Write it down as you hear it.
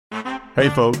Hey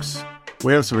folks,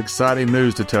 we have some exciting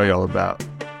news to tell y'all about.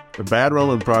 The Bad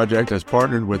Roman Project has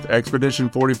partnered with Expedition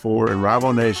 44 and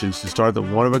Rival Nations to start the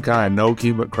one-of-a-kind No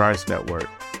King But Christ network.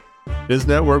 This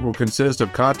network will consist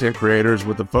of content creators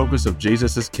with the focus of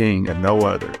Jesus as King and no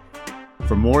other.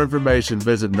 For more information,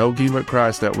 visit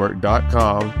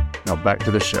NoKingButChristNetwork.com. Now back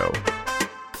to the show.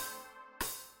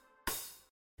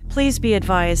 Please be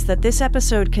advised that this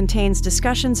episode contains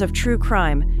discussions of true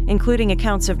crime, including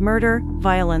accounts of murder,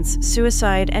 violence,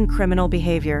 suicide, and criminal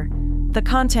behavior. The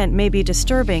content may be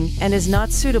disturbing and is not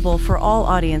suitable for all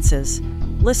audiences.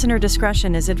 Listener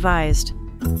discretion is advised.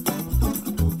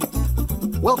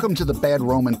 Welcome to the Bad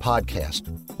Roman Podcast.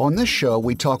 On this show,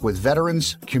 we talk with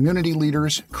veterans, community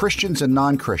leaders, Christians and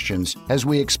non-Christians as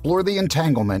we explore the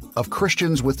entanglement of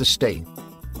Christians with the state.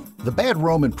 The Bad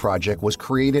Roman Project was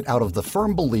created out of the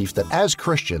firm belief that as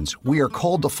Christians, we are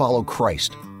called to follow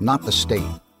Christ, not the state.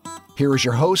 Here is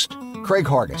your host, Craig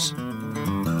Hargis.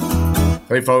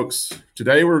 Hey folks,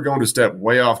 today we're going to step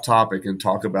way off topic and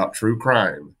talk about true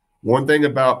crime. One thing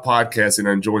about podcasting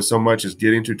I enjoy so much is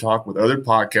getting to talk with other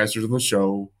podcasters on the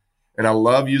show, and I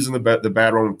love using the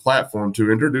Bad Roman platform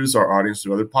to introduce our audience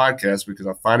to other podcasts because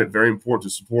I find it very important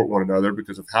to support one another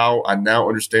because of how I now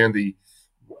understand the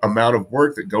amount of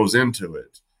work that goes into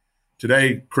it.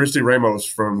 Today, Cristy Ramos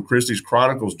from Cristy's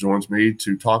Chronicles joins me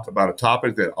to talk about a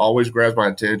topic that always grabs my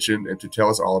attention and to tell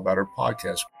us all about her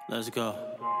podcast. Let's go.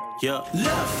 Yeah.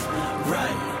 Left,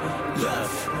 right,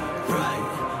 left,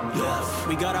 right, left.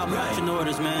 We got our marching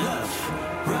orders, man. Left,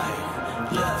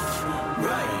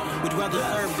 right. Would you rather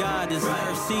serve God than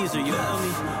serve Caesar? You feel me?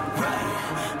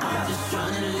 Right. I'm just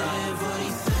trying to live what he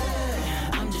said.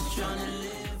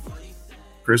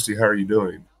 Cristy, how are you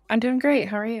doing? I'm doing great.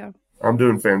 How are you? I'm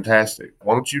doing fantastic.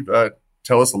 Why don't you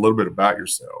tell us a little bit about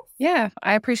yourself? Yeah,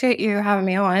 I appreciate you having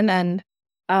me on. And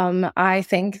I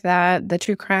think that the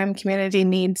true crime community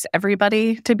needs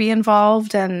everybody to be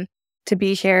involved and to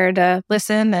be here to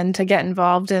listen and to get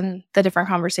involved in the different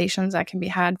conversations that can be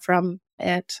had from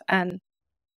it. And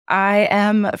I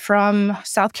am from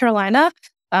South Carolina.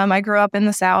 I grew up in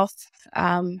the South.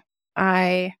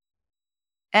 I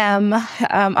am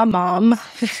a mom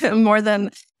more than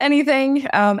anything.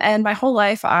 And my whole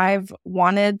life, I've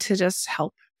wanted to just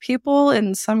help people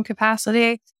in some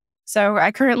capacity. So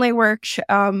I currently work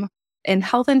in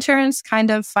health insurance,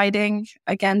 kind of fighting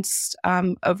against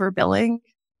overbilling.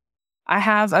 I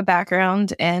have a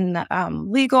background in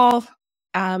legal.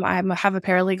 I have a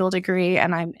paralegal degree,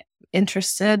 and I'm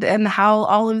interested in how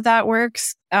all of that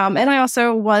works. And I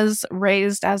also was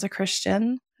raised as a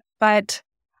Christian, but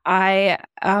I,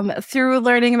 through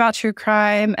learning about true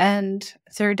crime and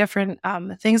through different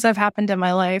things that have happened in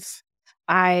my life,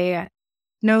 I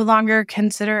no longer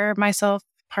consider myself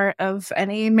part of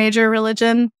any major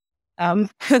religion.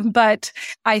 But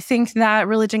I think that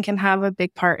religion can have a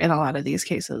big part in a lot of these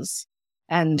cases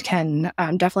and can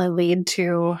definitely lead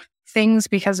to things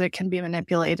because it can be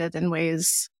manipulated in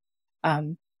ways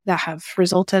that have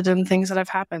resulted in things that have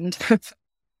happened.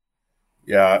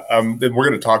 Yeah, then we're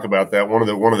going to talk about that. One of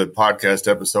the podcast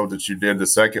episodes that you did, the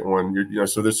second one,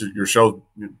 so this is your show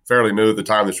fairly new at the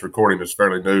time this recording is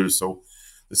fairly new. So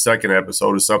the second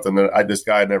episode is something that this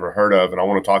guy had never heard of, and I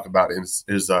want to talk about his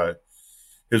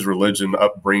religion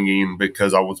upbringing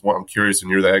because I'm curious,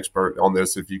 and you're the expert on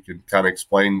this. If you could kind of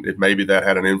explain if maybe that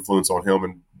had an influence on him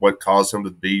and what caused him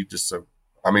to be it's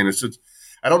just.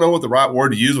 I don't know what the right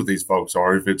word to use with these folks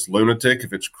are. If it's lunatic,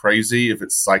 if it's crazy, if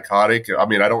it's psychotic. I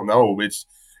don't know. It's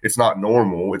not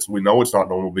normal. We know it's not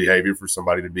normal behavior for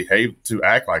somebody to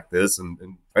act like this.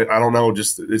 And I don't know,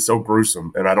 just it's so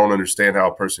gruesome. And I don't understand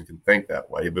how a person can think that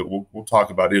way. But we'll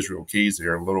talk about Israel Keys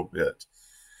here in a little bit.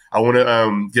 I want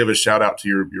to give a shout out to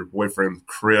your boyfriend,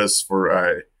 Chris,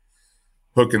 for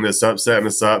hooking this up, setting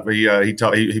this up. He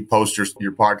posts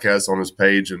your podcast on his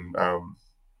page, and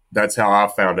that's how I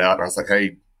found out. And I was like,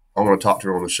 hey, I want to talk to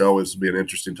her on the show. This would be an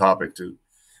interesting topic too.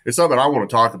 It's something I want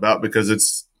to talk about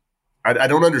because I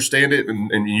don't understand it.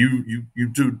 And you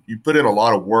put in a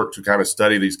lot of work to kind of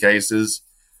study these cases.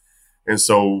 And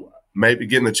so maybe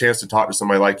getting the chance to talk to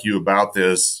somebody like you about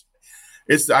this,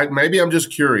 maybe I'm just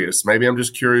curious. Maybe I'm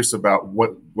just curious about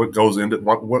what goes into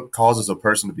what causes a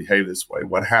person to behave this way.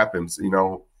 What happens,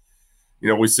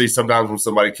 we see sometimes when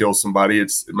somebody kills somebody,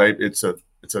 it's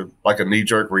like a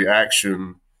knee-jerk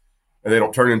reaction, and they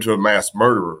don't turn into a mass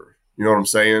murderer. You know what I'm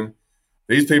saying?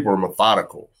 These people are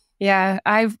methodical. Yeah,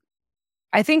 I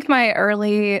think my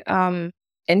early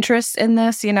interest in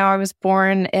this, I was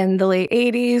born in the late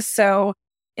 80s, so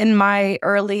in my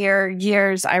earlier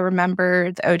years, I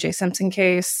remember the O.J. Simpson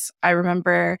case. I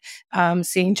remember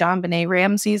seeing John Benet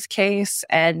Ramsey's case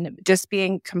and just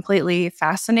being completely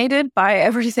fascinated by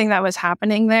everything that was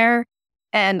happening there.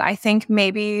 And I think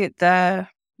maybe the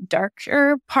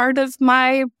darker part of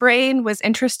my brain was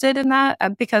interested in that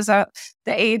because of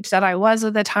the age that I was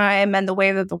at the time and the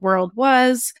way that the world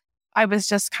was. I was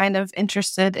just kind of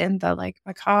interested in the like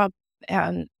macabre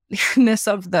and ness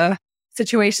of the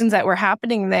situations that were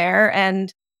happening there.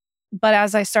 But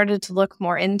as I started to look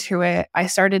more into it, I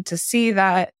started to see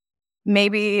that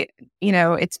maybe,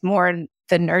 it's more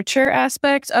the nurture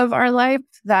aspect of our life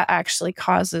that actually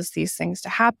causes these things to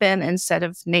happen instead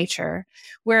of nature,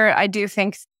 where I do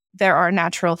think there are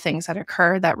natural things that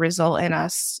occur that result in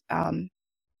us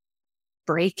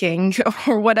breaking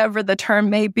or whatever the term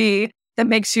may be that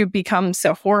makes you become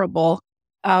so horrible.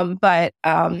 But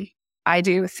I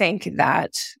do think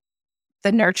that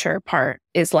the nurture part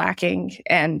is lacking.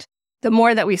 And the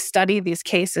more that we study these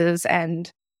cases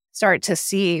and start to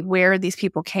see where these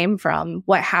people came from,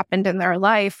 what happened in their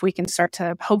life, we can start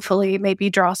to hopefully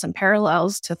maybe draw some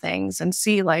parallels to things and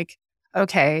see like,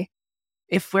 okay,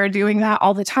 if we're doing that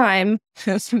all the time,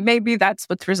 maybe that's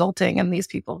what's resulting in these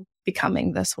people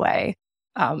becoming this way.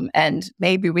 And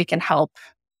maybe we can help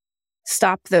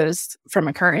stop those from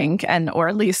occurring or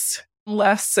at least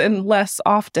less and less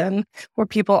often where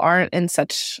people aren't in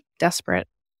such desperate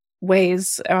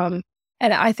ways. And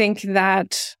I think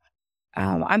that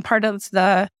I'm part of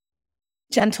the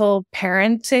gentle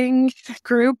parenting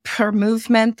group or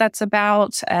movement that's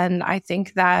about. And I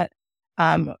think that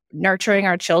nurturing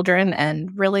our children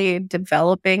and really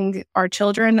developing our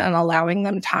children and allowing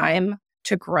them time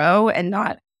to grow and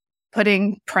not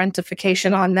putting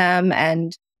parentification on them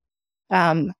and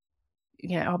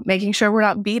making sure we're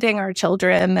not beating our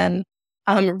children and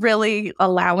really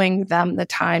allowing them the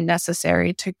time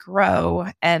necessary to grow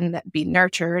and be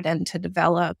nurtured and to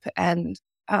develop. And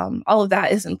all of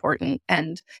that is important.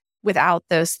 And without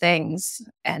those things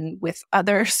and with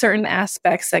other certain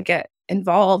aspects that get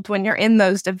involved when you're in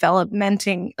those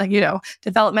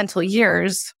developmental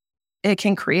years, it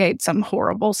can create some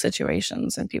horrible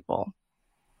situations in people.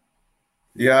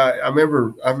 Yeah, I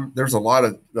remember there's a lot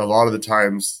of the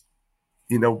times,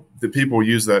 the people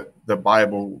use the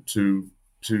Bible to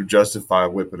justify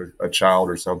whipping a child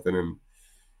or something, and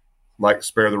like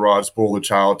spare the rod, spoil the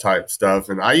child type stuff.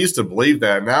 And I used to believe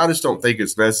that. Now I just don't think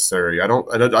it's necessary. I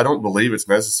don't believe it's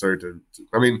necessary to.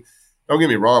 I mean, don't get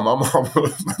me wrong. My mom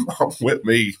whipped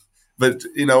me, but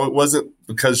it wasn't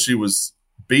because she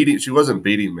wasn't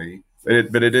beating me. But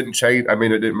it didn't change. I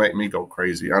mean, it didn't make me go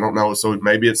crazy. I don't know. So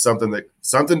maybe it's something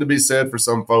to be said for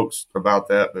some folks about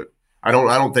that. But I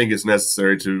don't think it's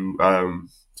necessary to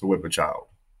whip a child.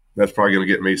 That's probably going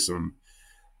to get me some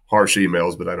harsh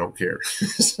emails, but I don't care.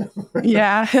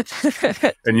 Yeah.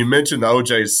 And you mentioned the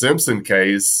O.J. Simpson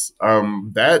case.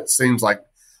 That seems like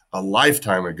a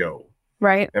lifetime ago.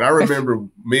 Right. And I remember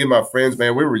me and my friends,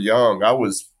 man, we were young.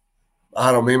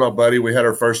 Me and my buddy, we had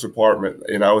our first apartment,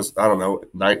 and I was,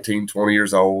 19, 20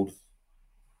 years old,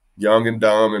 young and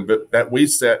dumb. But that we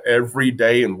sat every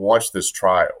day and watched this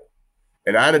trial.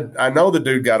 And I know the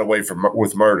dude got away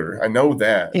with murder. I know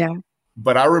that. Yeah.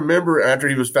 But I remember after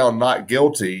he was found not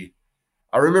guilty,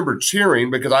 I remember cheering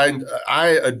because I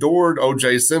adored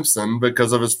O.J. Simpson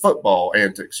because of his football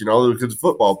antics, because he's a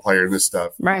football player and this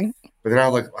stuff. Right. But then I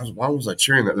was like, why was I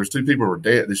cheering that? There's two people who were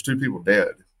dead. There's two people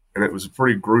dead. And it was a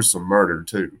pretty gruesome murder,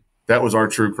 too. That was our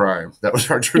true crime. That was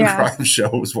our true crime show,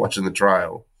 was watching the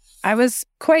trial. I was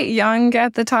quite young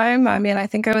at the time. I mean, I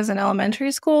think I was in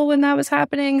elementary school when that was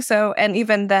happening. So, and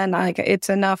even then, it's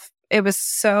enough. It was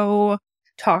so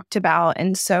talked about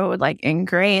and so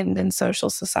ingrained in social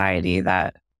society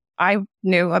that I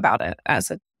knew about it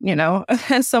as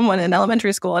as someone in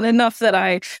elementary school, and enough that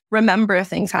I remember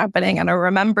things happening, and I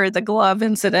remember the glove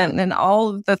incident and all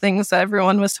of the things that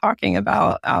everyone was talking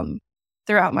about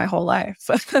throughout my whole life.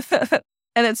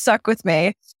 And it stuck with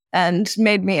me and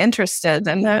made me interested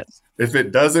in it. If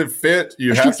it doesn't fit,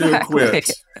 you have to acquit.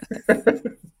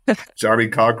 Johnny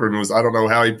Cochran I don't know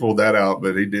how he pulled that out,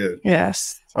 but he did.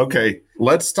 Yes. Okay,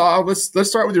 let's start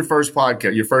with your first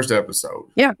podcast, your first episode.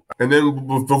 Yeah. And then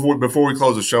before we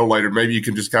close the show later, maybe you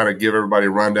can just kind of give everybody a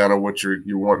rundown of what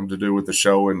you're wanting to do with the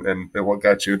show and what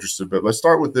got you interested. But let's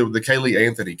start with the Kaylee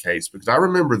Anthony case, because I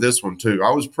remember this one too.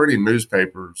 I was pretty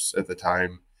newspapers at the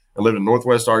time. I lived in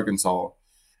Northwest Arkansas.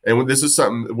 And this is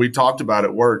something we talked about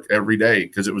at work every day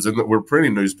because it was we're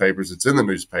printing newspapers. It's in the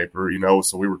newspaper,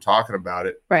 so we were talking about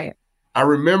it. Right. I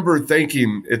remember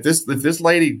thinking, if this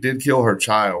lady did kill her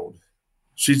child,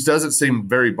 she doesn't seem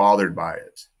very bothered by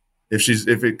it.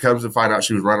 if it comes to find out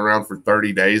she was running around for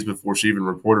 30 days before she even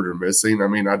reported her missing, I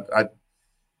mean,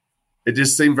 it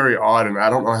just seemed very odd, and I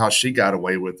don't know how she got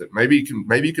away with it. Maybe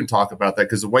you can talk about that,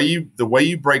 because the way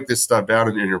you break this stuff down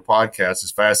in your podcast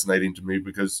is fascinating to me,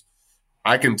 because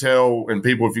I can tell, and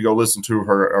people, if you go listen to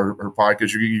her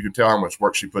podcast, you can tell how much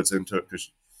work she puts into it,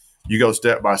 because you go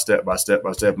step by step by step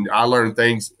by step. And I learned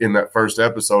things in that first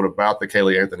episode about the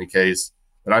Caylee Anthony case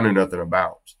that I knew nothing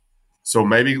about. So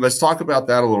maybe let's talk about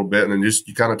that a little bit, and then just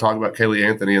you kind of talk about Caylee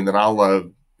Anthony, and then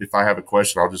I'll, if I have a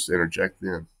question, I'll just interject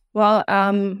then. Well,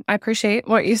 I appreciate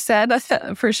what you said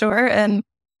for sure. And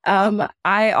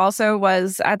I also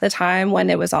was, at the time when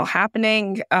it was all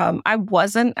happening, I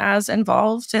wasn't as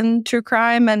involved in true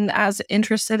crime and as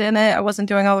interested in it. I wasn't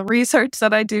doing all the research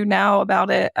that I do now about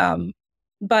it.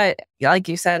 But like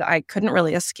you said, I couldn't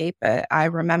really escape it. I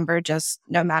remember just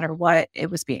no matter what, it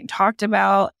was being talked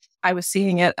about. I was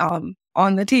seeing it on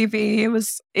the TV. It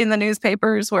was in the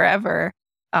newspapers, wherever.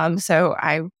 So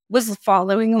I was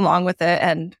following along with it.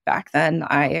 And back then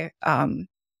I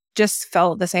just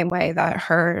felt the same way, that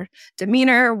her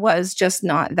demeanor was just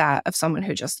not that of someone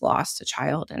who just lost a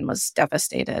child and was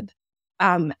devastated.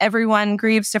 Everyone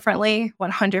grieves differently,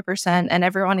 100%, and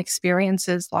everyone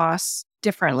experiences loss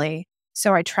differently.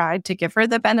 So I tried to give her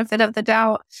the benefit of the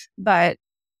doubt, but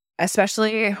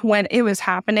especially when it was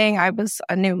happening, I was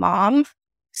a new mom.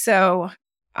 So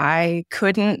I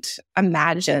couldn't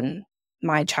imagine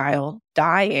my child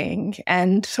dying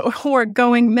or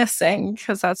going missing,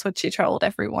 because that's what she told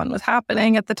everyone was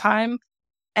happening at the time,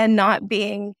 and not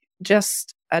being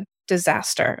just a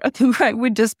disaster. It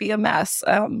would just be a mess.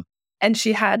 And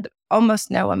she had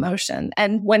almost no emotion.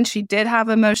 And when she did have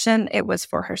emotion, it was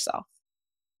for herself.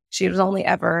 She was only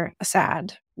ever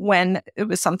sad when it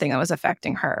was something that was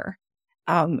affecting her.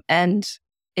 And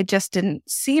it just didn't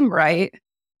seem right.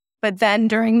 But then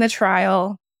during the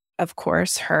trial, of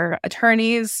course, her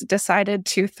attorneys decided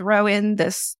to throw in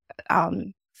this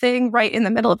thing right in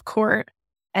the middle of court,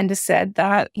 and said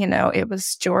that, it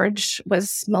was George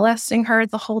was molesting her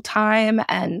the whole time,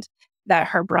 and that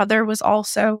her brother was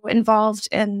also involved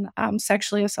in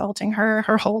sexually assaulting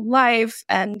her whole life.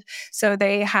 And so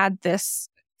they had this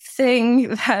thing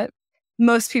that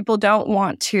most people don't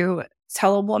want to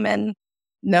tell a woman,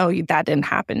 no, that didn't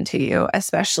happen to you,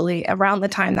 especially around the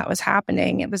time that was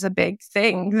happening. It was a big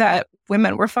thing that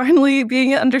women were finally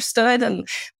being understood and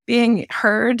being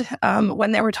heard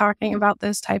when they were talking about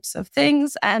those types of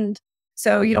things. And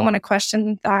so you don't want to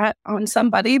question that on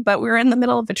somebody, but we were in the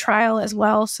middle of a trial as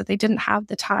well. So they didn't have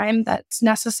the time that's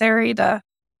necessary to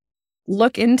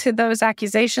look into those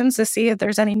accusations to see if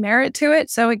there's any merit to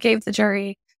it. So it gave the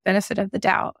jury benefit of the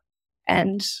doubt.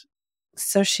 And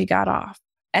so she got off.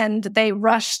 And they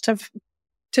rushed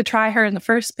to try her in the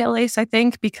first place, I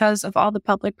think, because of all the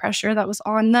public pressure that was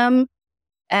on them.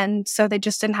 And so they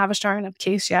just didn't have a strong enough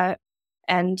case yet.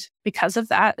 And because of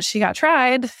that, she got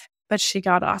tried, but she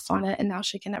got off on it. And now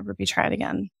she can never be tried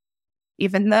again,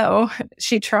 even though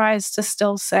she tries to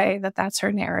still say that that's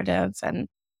her narrative and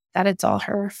that it's all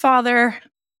her father.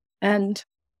 And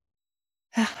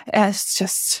it's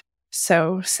just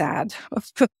so sad.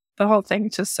 The whole thing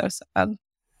is just so sad.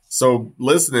 So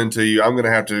listening to you, I'm going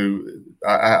to have to,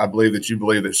 I believe that you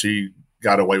believe that she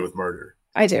got away with murder.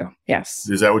 I do. Yes.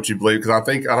 Is that what you believe? Because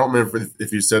I don't remember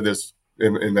if you said this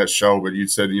in that show, but you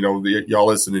said, y'all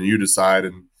listen and you decide.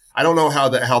 And I don't know how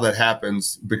that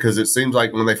happens, because it seems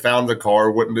like when they found the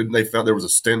car, didn't they felt there was a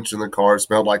stench in the car? It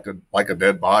smelled like a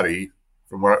dead body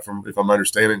from if I'm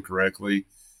understanding correctly.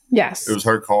 Yes. It was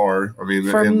her car. I mean,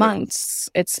 for months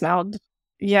it smelled.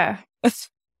 Yeah.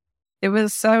 It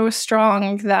was so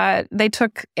strong that they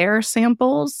took air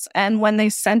samples, and when they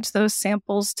sent those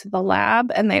samples to the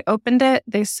lab and they opened it,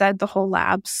 they said the whole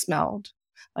lab smelled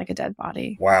like a dead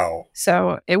body. Wow.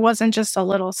 So it wasn't just a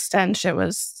little stench, it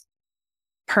was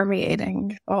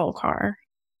permeating the whole car.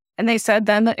 And they said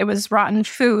then that it was rotten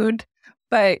food,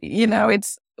 but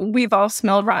we've all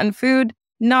smelled rotten food.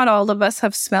 Not all of us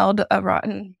have smelled a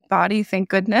rotten body, thank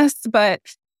goodness, but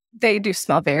they do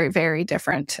smell very, very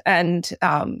different. And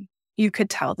you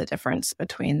could tell the difference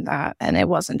between that. And it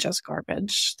wasn't just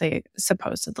garbage, they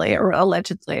supposedly or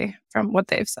allegedly, from what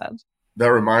they've said.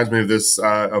 That reminds me of this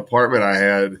apartment I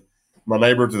had. My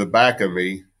neighbor to the back of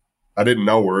me, I didn't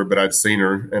know her, but I'd seen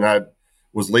her. And I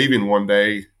was leaving one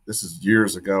day, this is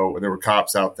years ago, and there were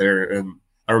cops out there. And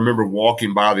I remember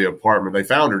walking by the apartment. They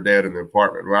found her dead in the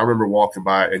apartment. I remember walking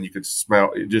by, and you could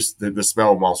smell it, just the smell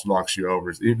almost knocks you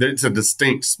over. It's a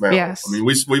distinct smell. Yes. I mean,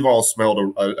 we've all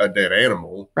smelled a dead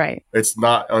animal. Right. It's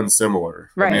not unsimilar.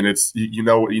 Right. I mean, it's you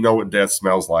know what death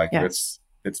smells like. Yes.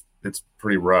 And it's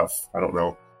pretty rough. I don't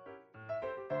know.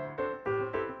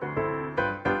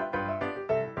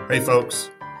 Hey folks,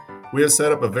 we have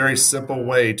set up a very simple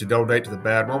way to donate to the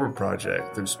Bad Roman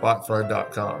Project through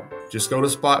spotfund.com. Just go to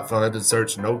SpotFund and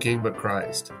search No King But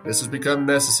Christ. This has become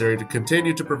necessary to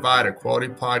continue to provide a quality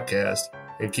podcast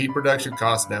and keep production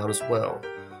costs down as well.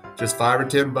 Just $5 or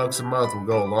 $10 a month will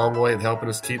go a long way in helping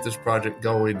us keep this project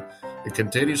going and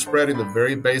continue spreading the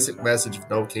very basic message of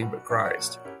No King But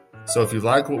Christ. So if you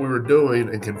like what we were doing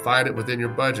and can find it within your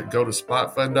budget, go to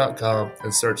spotfund.com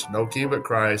and search No King But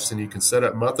Christ, and you can set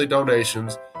up monthly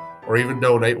donations or even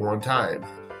donate one time.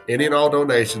 Any and all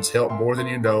donations help more than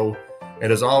you know,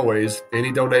 and as always,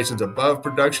 any donations above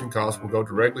production costs will go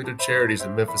directly to charities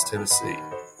in Memphis, Tennessee.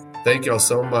 Thank y'all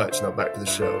so much. Now back to the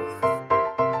show.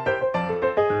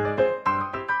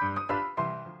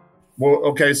 Well,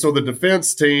 okay, so the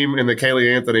defense team in the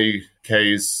Kaylee Anthony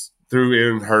case threw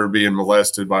in her being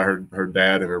molested by her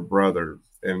dad and her brother,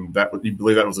 and that you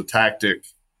believe that was a tactic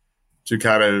to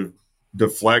kind of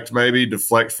deflect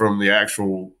from the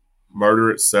actual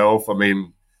murder itself. I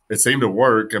mean, it seemed to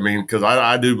work. I mean, because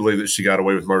I do believe that she got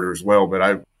away with murder as well.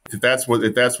 But if that's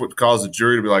what caused the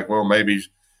jury to be like, well, maybe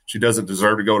she doesn't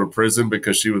deserve to go to prison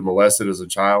because she was molested as a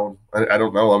child. I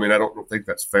don't know. I mean, I don't think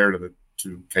that's fair to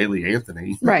Kaylee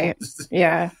Anthony. Right.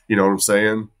 Yeah. You know what I'm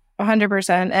saying?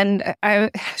 100%.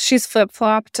 And she's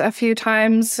flip-flopped a few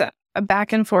times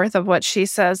back and forth of what she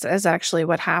says is actually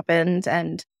what happened.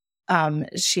 And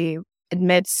she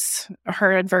admits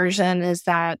her version is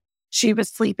that she was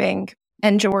sleeping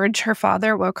and George, her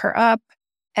father, woke her up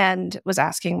and was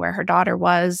asking where her daughter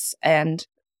was. And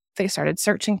they started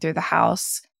searching through the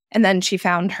house. And then she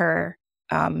found her,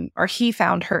 or he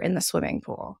found her in the swimming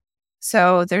pool.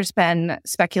 So there's been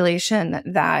speculation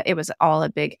that it was all a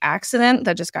big accident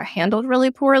that just got handled really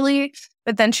poorly.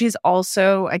 But then she's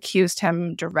also accused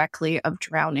him directly of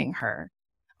drowning her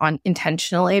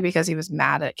intentionally because he was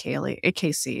mad at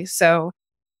Casey. So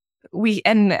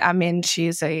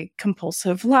she's a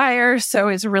compulsive liar. So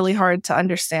it's really hard to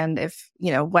understand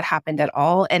what happened at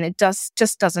all. And it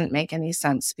just doesn't make any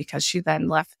sense because she then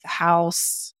left the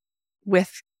house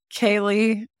with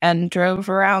Kaylee and drove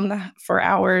around for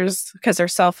hours because her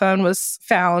cell phone was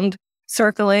found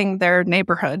circling their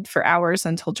neighborhood for hours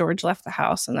until George left the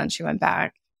house, and then she went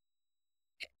back.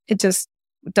 It just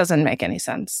doesn't make any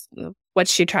sense what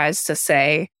she tries to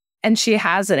say, and she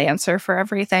has an answer for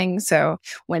everything. So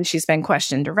when she's been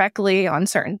questioned directly on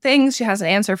certain things, she has an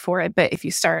answer for it. But if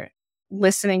you start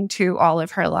listening to all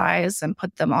of her lies and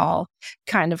put them all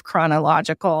kind of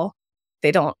chronological,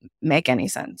 they don't make any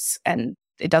sense. And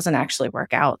it doesn't actually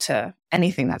work out to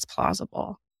anything that's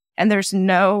plausible. And there's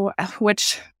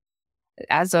which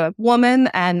as a woman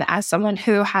and as someone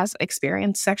who has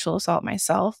experienced sexual assault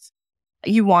myself,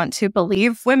 you want to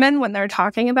believe women when they're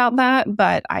talking about that,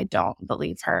 but I don't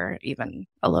believe her even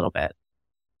a little bit.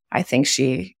 I think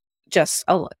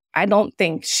I don't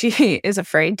think she is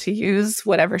afraid to use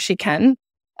whatever she can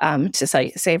to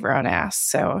save her own ass.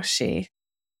 So she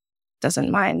doesn't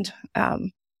mind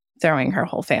throwing her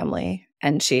whole family.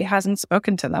 And she hasn't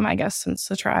spoken to them, I guess, since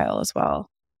the trial as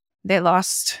well. They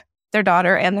lost their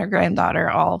daughter and their granddaughter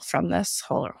all from this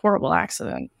whole horrible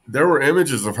accident. There were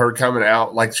images of her coming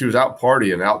out, like she was out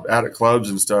partying, out at clubs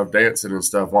and stuff, dancing and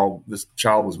stuff while this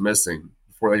child was missing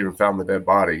before they even found the dead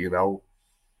body, And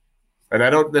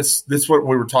that's what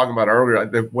we were talking about earlier.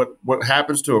 What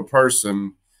happens to a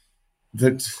person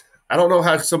that I don't know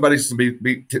how somebody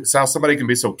can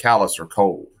be so callous or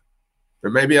cold. Or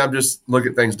maybe I'm just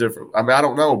looking at things different. I mean, I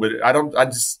don't know, but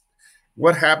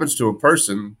what happens to a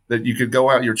person that you could go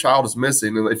out, your child is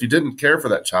missing, and if you didn't care for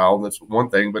that child, that's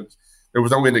one thing, but there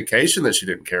was no indication that she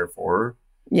didn't care for her.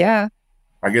 Yeah.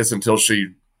 I guess until she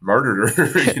murdered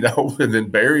her, and then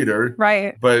buried her.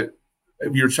 Right. But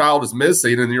your child is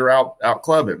missing and you're out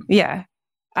clubbing. Yeah.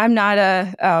 I'm not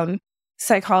a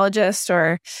psychologist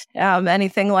or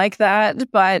anything like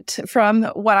that. But from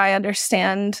what I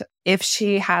understand, if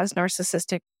she has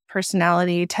narcissistic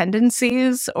personality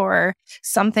tendencies or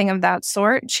something of that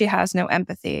sort, she has no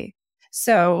empathy.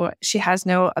 So she has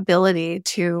no ability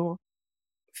to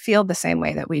feel the same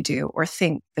way that we do or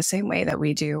think the same way that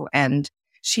we do. And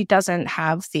she doesn't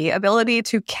have the ability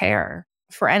to care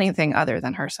for anything other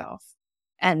than herself.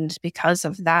 And because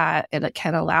of that, it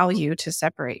can allow you to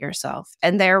separate yourself.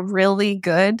 And they're really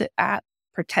good at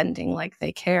pretending like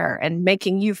they care and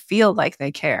making you feel like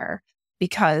they care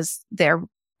because they're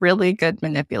really good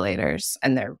manipulators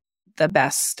and they're the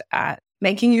best at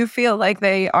making you feel like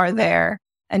they are there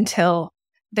until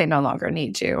they no longer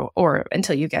need you or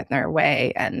until you get in their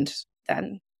way, and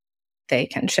then they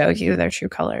can show you their true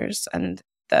colors. And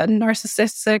the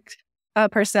narcissistic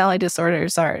personality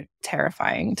disorders are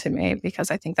terrifying to me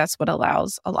because I think that's what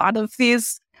allows a lot of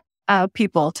these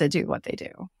people to do what they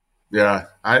do. Yeah.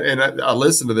 I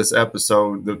listened to this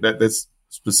episode, this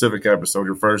specific episode,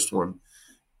 your first one.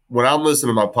 When I'm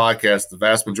listening to my podcast, the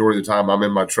vast majority of the time I'm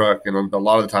in my truck, and a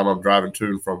lot of the time I'm driving to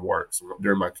and from work, so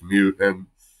during my commute. And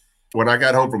when I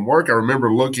got home from work, I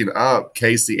remember looking up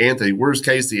Casey Anthony. Where's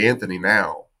Casey Anthony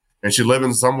now? And she's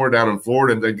living somewhere down in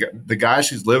Florida. And the guy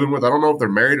she's living with, I don't know if they're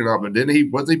married or not, but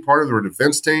wasn't he part of their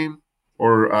defense team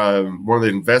or one of the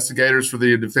investigators for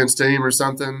the defense team or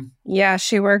something? Yeah,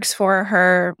 she works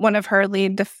for one of her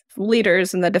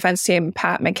leaders in the defense team,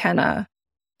 Pat McKenna.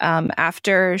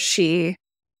 After she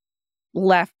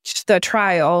left the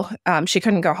trial, she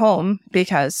couldn't go home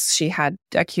because she had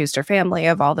accused her family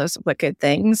of all those wicked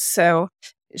things. So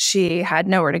she had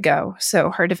nowhere to go. So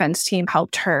her defense team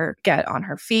helped her get on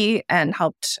her feet and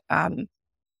helped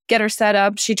get her set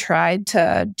up. She tried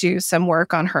to do some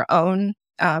work on her own.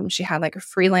 She had like a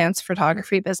freelance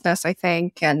photography business, I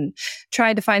think, and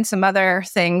tried to find some other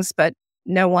things, but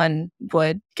no one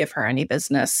would give her any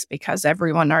business because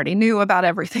everyone already knew about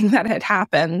everything that had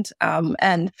happened.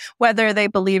 And whether they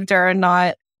believed her or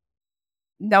not,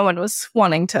 no one was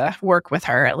wanting to work with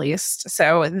her, at least.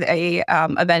 So they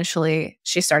eventually,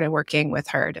 she started working with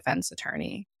her defense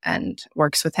attorney and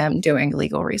works with him doing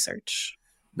legal research.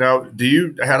 Now, I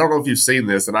don't know if you've seen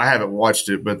this, and I haven't watched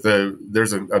it, but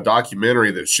there's a documentary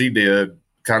that she did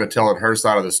kind of telling her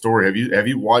side of the story. Have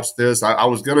you watched this? I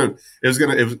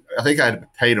think I had to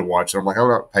pay to watch it. I'm like, I'm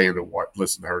not paying to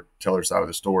listen to her tell her side of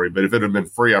the story. But if it had been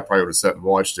free, I probably would have sat and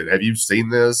watched it. Have you seen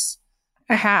this?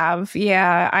 I have.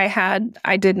 Yeah,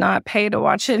 I did not pay to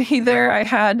watch it either. I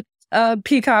had a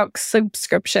Peacock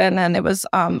subscription and it was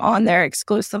on there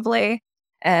exclusively.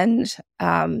 And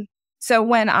so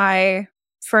when I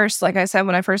first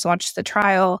watched the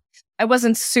trial, I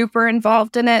wasn't super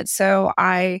involved in it, so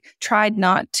I tried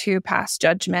not to pass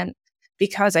judgment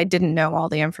because I didn't know all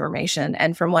the information.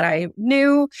 And from what I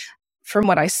knew, from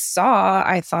what I saw,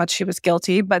 I thought she was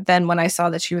guilty. But then when I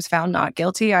saw that she was found not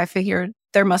guilty, I figured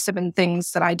there must have been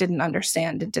things that I didn't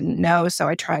understand and didn't know, so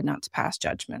I tried not to pass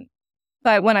judgment.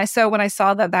 But when I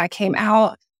saw that came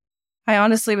out, I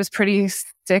honestly was pretty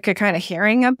sick of kind of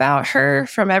hearing about her.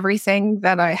 From everything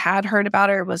that I had heard about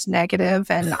her was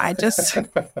negative, and I just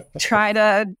try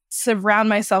to surround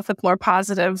myself with more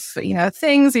positive,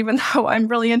 things, even though I'm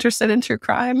really interested in true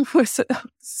crime, which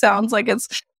sounds like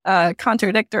it's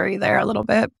contradictory there a little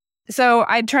bit. So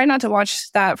I tried not to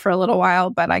watch that for a little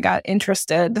while, but I got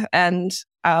interested, and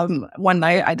one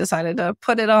night I decided to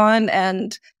put it on,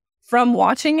 and from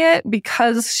watching it,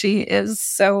 because she is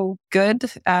so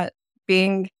good at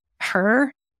being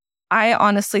her, I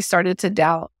honestly started to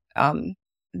doubt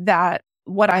that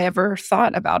what I ever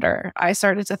thought about her. I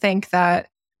started to think that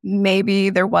maybe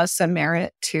there was some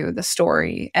merit to the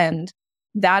story. And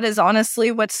that is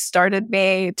honestly what started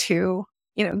me to,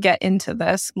 get into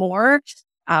this more.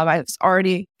 I was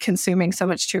already consuming so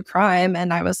much true crime,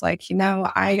 and I was like,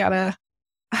 I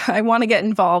want to get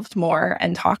involved more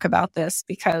and talk about this,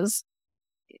 because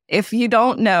if you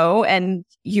don't know and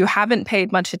you haven't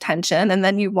paid much attention and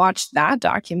then you watch that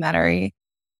documentary,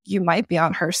 you might be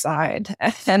on her side.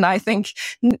 And I think,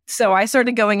 so I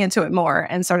started going into it more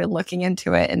and started looking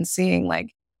into it and seeing,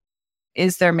 like,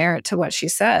 is there merit to what she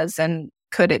says? And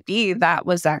could it be that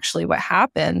was actually what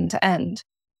happened? And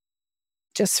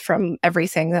just from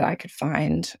everything that I could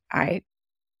find, I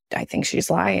think she's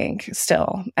lying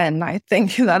still. And I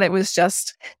think that it was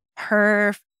just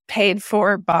her paid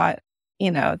for, but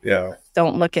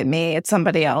don't look at me, it's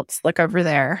somebody else, look over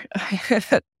there.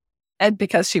 And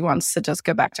because she wants to just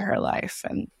go back to her life.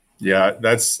 And yeah,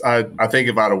 I think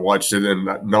if I'd have watched it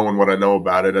and knowing what I know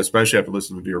about it, especially after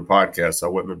listening to your podcast, I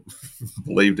wouldn't have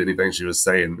believed anything she was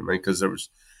saying. I mean, because there's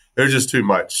just too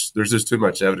much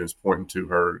evidence pointing to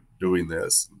her doing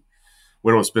this.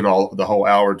 We don't spend the whole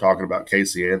hour talking about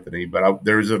Casey Anthony, but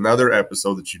there's another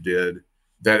episode that you did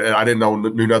that I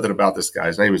knew nothing about. This guy,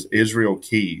 his name is Israel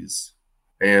Keys.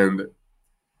 And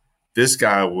this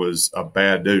guy was a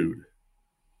bad dude.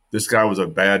 This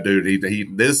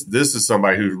is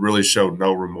somebody who really showed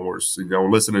no remorse.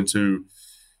 Listening to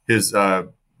his the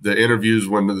interviews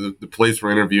when the police were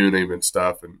interviewing him and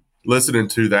stuff, and listening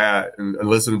to that and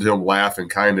listening to him laugh, and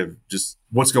kind of just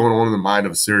what's going on in the mind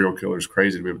of a serial killer is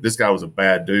crazy to me. But this guy was a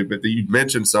bad dude. But you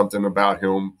mentioned something about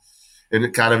him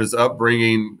and kind of his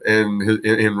upbringing and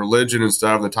in religion and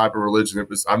stuff, and the type of religion it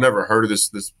was. I've never heard of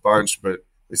this bunch, but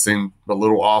it seemed a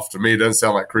little off to me. It doesn't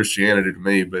sound like Christianity to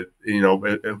me, but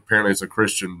apparently it's a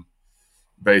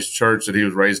Christian-based church that he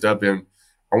was raised up in.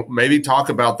 Maybe talk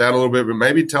about that a little bit, but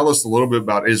maybe tell us a little bit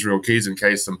about Israel Keys in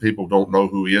case some people don't know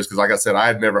who he is. Because like I said, I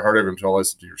had never heard of him until I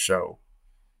listened to your show.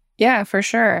 Yeah, for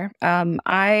sure.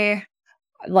 I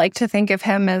like to think of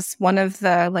him as one of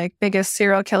the biggest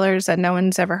serial killers that no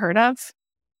one's ever heard of,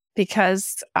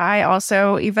 because I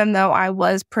also, even though I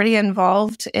was pretty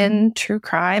involved in true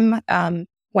crime,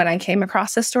 when I came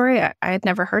across this story, I had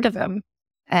never heard of him.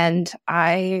 And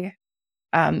I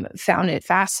found it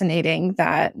fascinating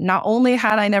that not only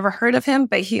had I never heard of him,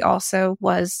 but he also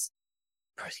was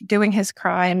doing his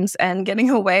crimes and getting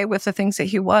away with the things that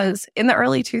he was in the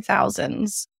early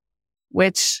 2000s,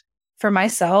 which for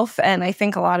myself, and I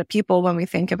think a lot of people, when we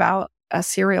think about a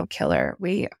serial killer,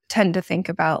 we tend to think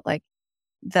about like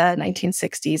the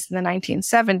 1960s and the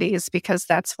 1970s, because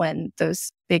that's when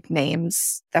those big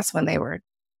names, that's when they were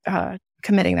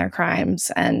committing their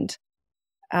crimes. And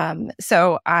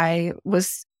so I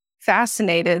was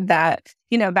fascinated that,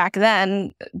 back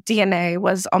then, DNA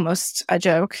was almost a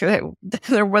joke.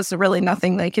 There was really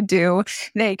nothing they could do.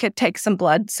 They could take some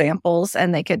blood samples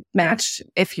and they could match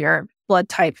if your blood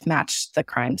type matched the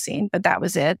crime scene, but that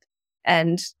was it.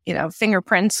 And,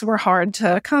 fingerprints were hard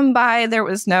to come by. There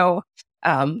was no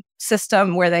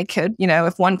system where they could,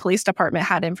 if one police department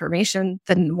had information,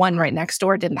 then one right next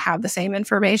door didn't have the same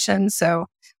information. So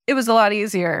it was a lot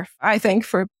easier, I think,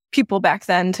 for people back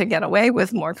then to get away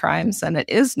with more crimes than it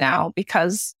is now,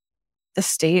 because the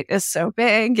state is so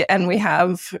big and we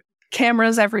have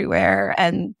cameras everywhere,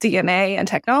 and DNA and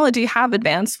technology have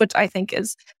advanced, which I think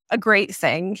is a great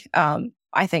thing.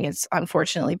 I think it's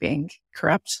unfortunately being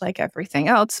corrupt like everything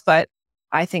else, but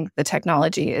I think the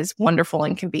technology is wonderful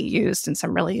and can be used in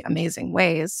some really amazing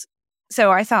ways. So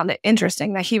I found it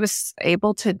interesting that he was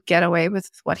able to get away with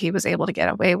what he was able to get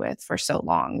away with for so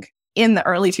long in the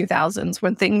early 2000s,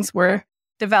 when things were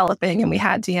developing and we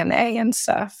had DNA and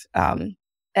stuff.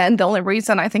 And the only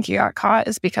reason I think he got caught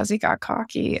is because he got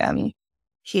cocky and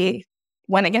he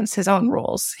went against his own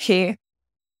rules. He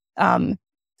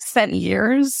spent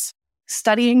years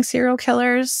studying serial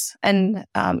killers and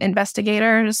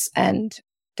investigators and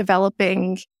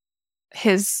developing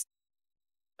his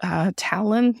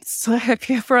talents,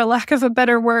 for a lack of a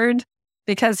better word,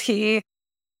 because he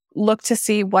looked to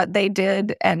see what they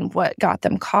did and what got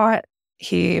them caught.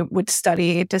 He would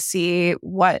study to see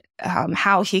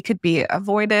how he could be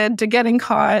avoided to getting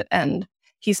caught. And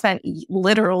he spent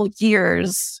literal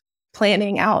years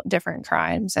planning out different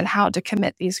crimes and how to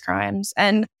commit these crimes.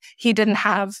 And he didn't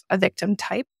have a victim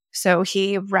type, so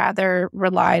he rather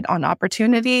relied on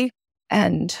opportunity.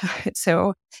 And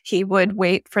so he would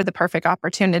wait for the perfect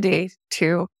opportunity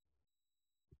to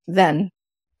then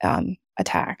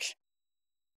attack.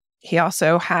 He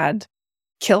also had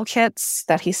kill kits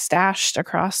that he stashed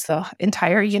across the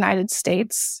entire United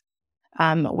States,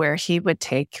 where he would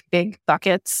take big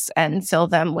buckets and fill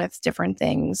them with different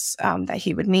things that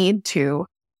he would need to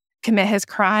commit his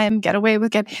crime, get away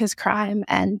with his crime,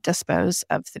 and dispose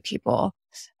of the people.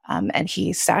 And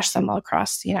he stashed them all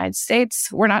across the United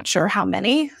States. We're not sure how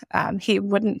many. He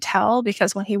wouldn't tell,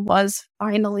 because when he was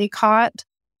finally caught,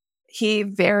 he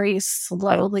very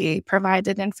slowly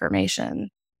provided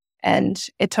information. And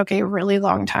it took a really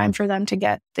long time for them to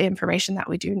get the information that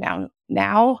we do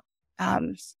now.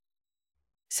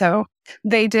 So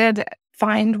they did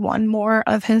find one more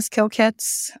of his kill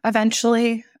kits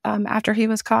eventually, after he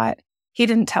was caught. He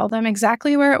didn't tell them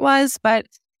exactly where it was, but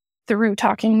through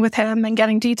talking with him and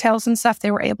getting details and stuff, they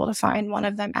were able to find one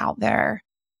of them out there.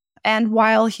 And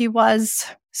while he was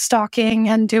stalking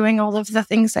and doing all of the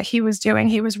things that he was doing,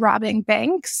 he was robbing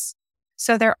banks.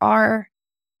 So there are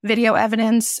video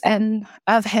evidence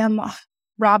of him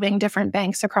robbing different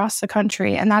banks across the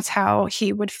country. And that's how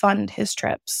he would fund his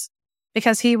trips,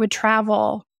 because he would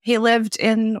travel. He lived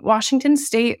in Washington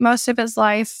State most of his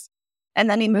life, and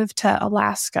then he moved to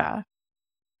Alaska.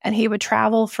 And he would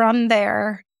travel from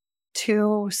there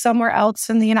to somewhere else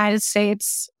in the United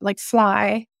States, like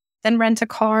fly, then rent a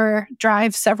car,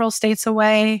 drive several states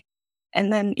away,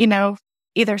 and then,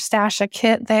 either stash a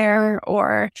kit there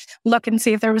or look and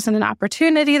see if there was an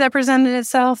opportunity that presented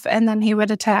itself. And then he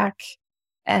would attack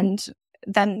and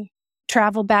then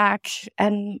travel back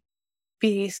and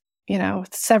be,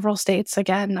 several states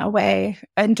again away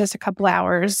in just a couple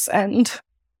hours. And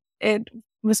it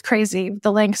was crazy,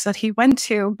 the lengths that he went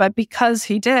to. But because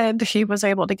he did, he was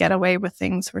able to get away with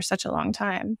things for such a long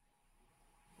time.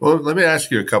 Well, let me ask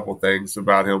you a couple things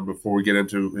about him before we get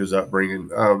into his upbringing.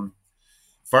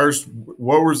 First,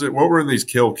 what were in these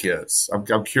kill kits?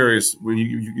 I'm curious. When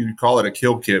you call it a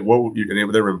kill kit,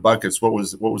 and they were in buckets. What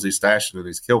was he stashing in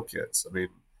these kill kits? I mean,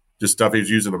 just stuff he was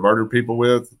using to murder people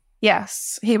with?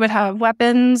 Yes, he would have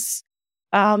weapons,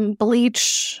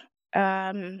 bleach,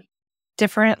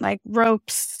 different like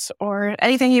ropes or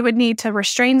anything he would need to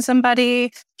restrain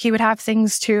somebody. He would have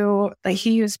things to, like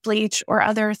he used bleach or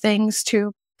other things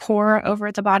to pour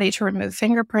over the body to remove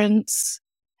fingerprints,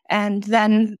 and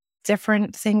then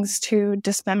different things to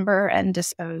dismember and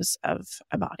dispose of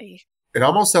a body. It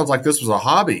almost sounds like this was a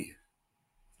hobby.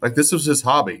 Like this was his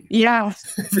hobby. Yeah.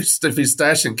 If he's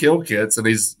stashing kill kits and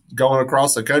he's going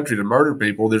across the country to murder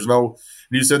people,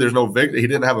 you said there's no victim. He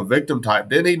didn't have a victim type.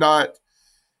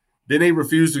 Didn't he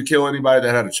refuse to kill anybody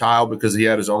that had a child because he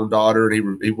had his own daughter,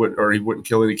 and he wouldn't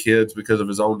kill any kids because of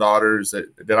his own daughters?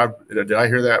 Did I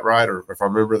hear that right, or if I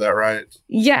remember that right?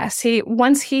 Yes,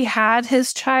 once he had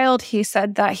his child, he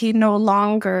said that he no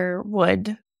longer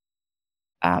would,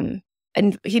 and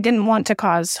he didn't want to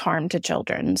cause harm to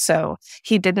children, so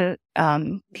he didn't.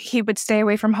 He would stay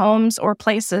away from homes or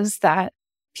places that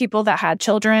people that had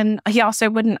children. He also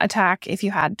wouldn't attack if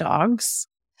you had dogs.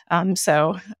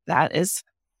 So that is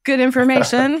good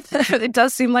information. It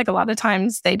does seem like a lot of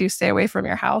times they do stay away from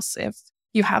your house if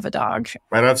you have a dog.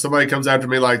 And if somebody comes after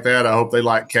me like that, I hope they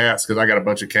like cats, because I got a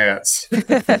bunch of cats.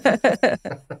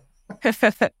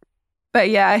 But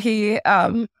yeah, he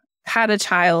had a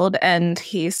child, and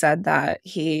he said that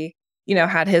he,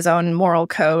 had his own moral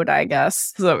code, I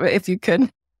guess. So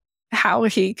how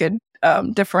he could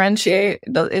differentiate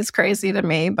is crazy to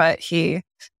me, but he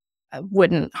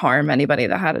wouldn't harm anybody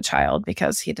that had a child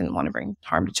because he didn't want to bring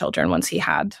harm to children once he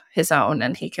had his own,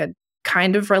 and he could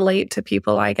kind of relate to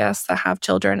people, I guess, that have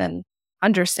children and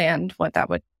understand what that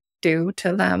would do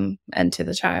to them and to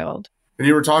the child. And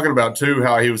you were talking about too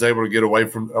how he was able to get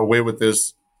away with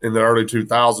this in the early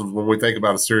 2000s. When we think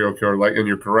about a serial killer, and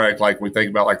you're correct, like we think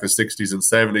about like the 60s and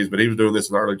 70s, but he was doing this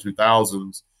in the early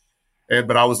 2000s.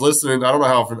 But I was listening. I don't know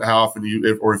how often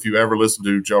if you ever listened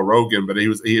to Joe Rogan, but he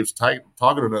was talking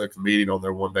to another comedian on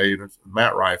there one day,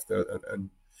 Matt Rife, and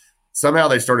somehow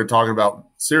they started talking about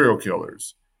serial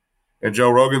killers. And Joe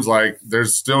Rogan's like,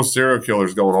 "There's still serial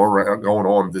killers going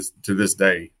on to this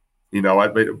day." We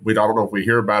don't know if we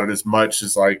hear about it as much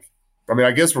as like. I mean,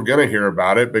 I guess we're going to hear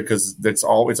about it because it's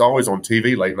always on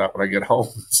TV late night when I get home.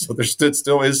 So it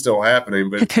still is happening.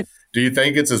 But do you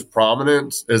think it's as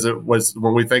prominent as it was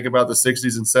when we think about the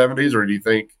 60s and 70s? Or do you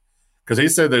think, because he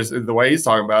said the way he's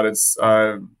talking about it,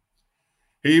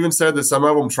 he even said that some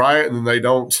of them try it and then they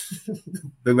don't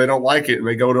like it and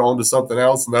they go on to something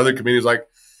else. And the other comedian's like,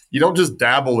 you don't just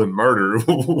dabble in murder.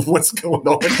 What's going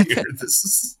on here?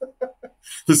 This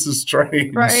is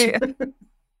strange. Right.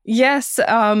 Yes.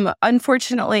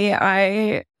 Unfortunately,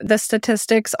 the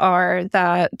statistics are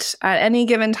that at any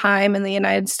given time in the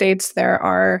United States, there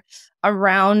are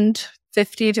around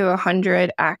 50 to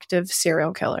 100 active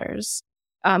serial killers.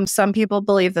 Some people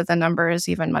believe that the number is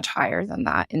even much higher than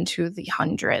that, into the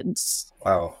hundreds.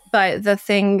 Wow. But the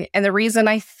thing, and the reason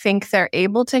I think they're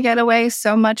able to get away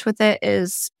so much with it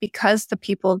is because the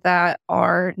people that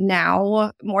are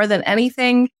now, more than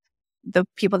anything, the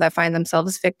people that find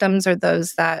themselves victims are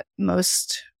those that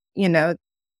most, the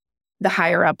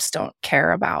higher ups don't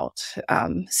care about.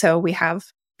 So we have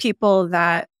people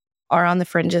that are on the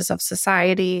fringes of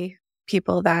society,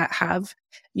 people that have,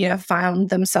 found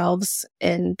themselves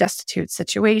in destitute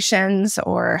situations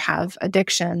or have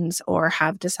addictions or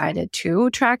have decided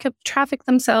to traffic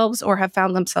themselves or have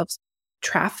found themselves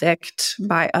trafficked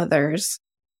by others.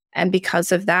 And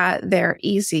because of that, they're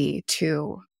easy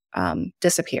to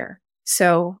disappear.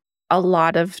 So a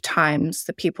lot of times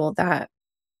the people that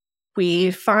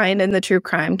we find in the true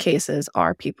crime cases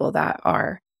are people that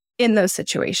are in those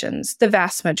situations, the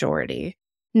vast majority.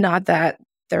 Not that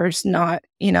there's not,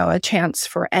 a chance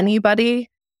for anybody.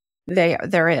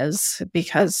 There is,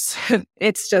 because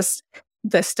it's just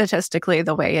statistically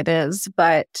the way it is.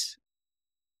 But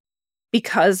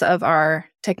because of our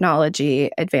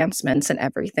technology advancements and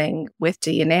everything with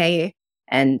DNA,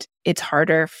 and it's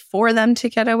harder for them to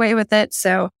get away with it.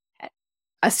 So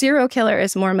a serial killer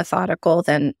is more methodical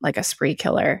than like a spree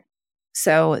killer.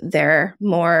 So they're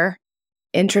more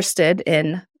interested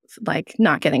in like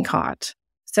not getting caught.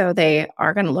 So they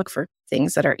are going to look for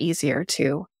things that are easier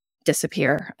to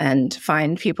disappear and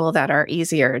find people that are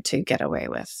easier to get away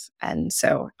with. And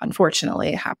so unfortunately,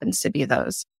 it happens to be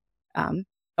those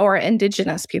or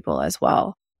indigenous people as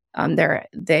well.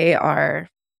 They are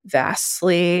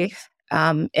vastly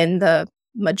in the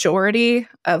majority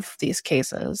of these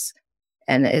cases.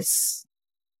 And it's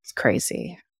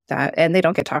crazy and they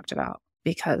don't get talked about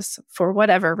because for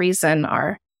whatever reason,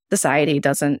 our society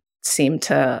doesn't seem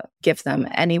to give them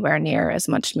anywhere near as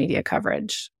much media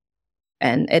coverage.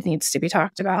 And it needs to be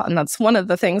talked about. And that's one of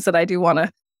the things that I do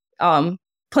want to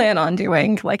plan on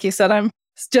doing. Like you said, I'm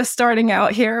just starting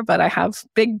out here, but I have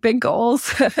big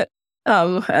goals.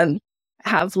 And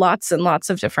have lots and lots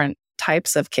of different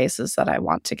types of cases that I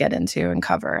want to get into and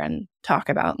cover and talk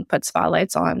about and put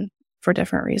spotlights on for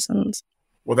different reasons.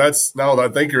 Well, I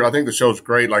think the show's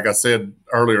great. Like I said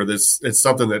earlier, it's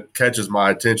something that catches my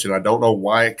attention. I don't know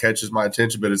why it catches my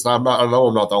attention, but I know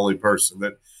I'm not the only person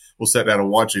that will sit down and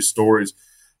watch these stories.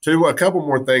 A couple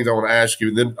more things I want to ask you,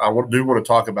 and then do want to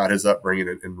talk about his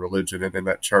upbringing in religion and in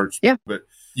that church. Yeah. But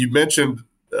you mentioned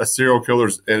a serial killer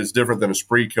is different than a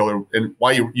spree killer, and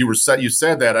why you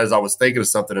said that as I was thinking of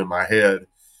something in my head.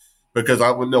 Because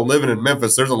living in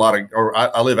Memphis, there's a lot of,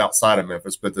 I live outside of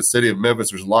Memphis, but the city of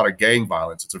Memphis, there's a lot of gang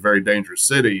violence. It's a very dangerous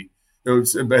city. And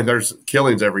there's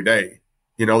killings every day.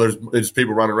 There's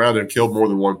people running around that have killed more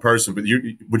than one person. But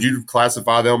would you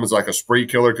classify them as like a spree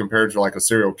killer compared to like a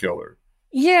serial killer?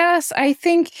 Yes, I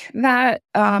think that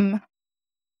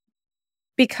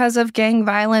because of gang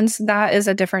violence, that is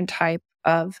a different type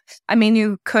of,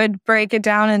 you could break it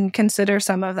down and consider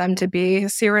some of them to be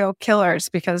serial killers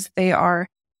because they are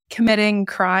committing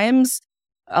crimes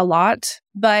a lot,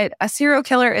 but a serial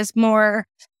killer is more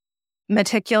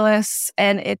meticulous,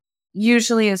 and it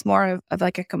usually is more of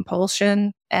like a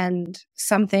compulsion and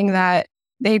something that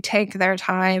they take their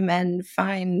time and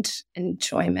find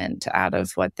enjoyment out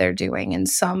of what they're doing in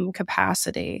some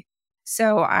capacity.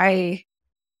 So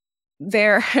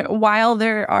while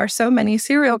there are so many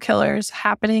serial killers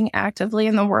happening actively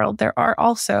in the world, there are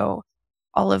also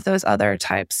all of those other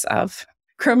types of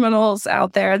criminals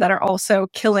out there that are also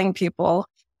killing people.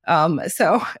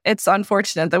 So it's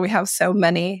unfortunate that we have so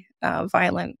many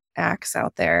violent acts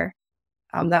out there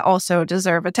that also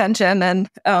deserve attention and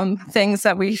things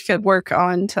that we should work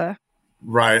on to.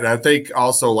 Right. I think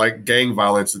also like gang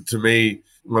violence, to me,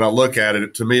 when I look at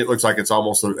it, to me, it looks like it's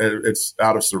almost it's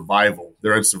out of survival.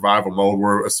 They're in survival mode,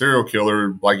 where a serial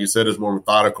killer, like you said, is more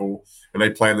methodical and they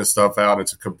plan this stuff out.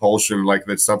 It's a compulsion, like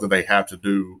it's something they have to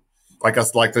do. Like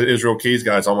the Israel Keys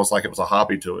guy, it's almost like it was a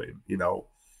hobby to him,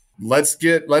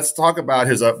 Let's talk about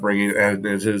his upbringing and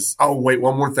his. Oh, wait,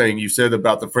 one more thing. You said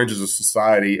about the fringes of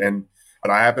society, and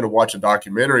I happened to watch a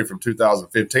documentary from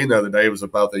 2015 the other day. It was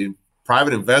about the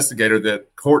private investigator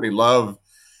that Courtney Love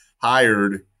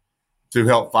hired to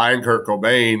help find Kurt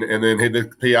Cobain, and then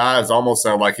the PIs almost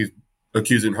sound like he's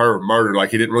accusing her of murder, like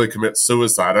he didn't really commit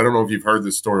suicide. I don't know if you've heard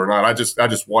this story or not. I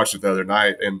just watched it the other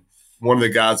night, and one of the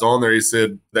guys on there, he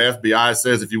said, the FBI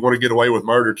says, if you want to get away with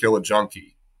murder, kill a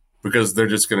junkie, because they're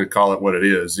just going to call it what it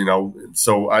is,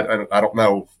 So I don't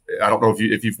know. I don't know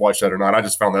if you've watched that or not. I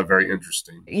just found that very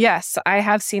interesting. Yes, I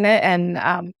have seen it.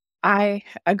 And I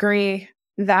agree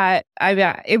that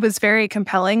it was very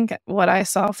compelling what I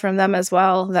saw from them as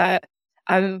well, that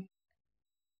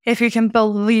if you can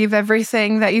believe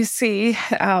everything that you see,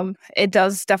 it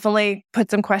does definitely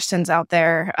put some questions out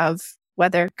there of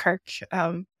whether Kirk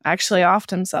actually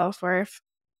offed himself or if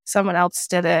someone else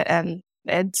did it. And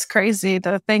it's crazy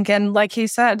to think. And like he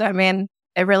said,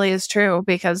 it really is true,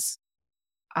 because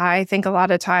I think a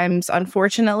lot of times,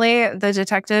 unfortunately, the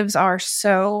detectives are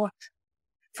so,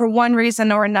 for one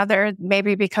reason or another,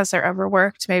 maybe because they're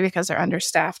overworked, maybe because they're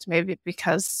understaffed, maybe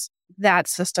because that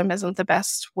system isn't the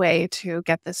best way to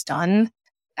get this done.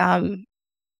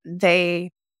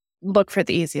 They look for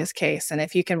the easiest case. And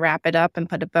if you can wrap it up and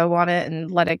put a bow on it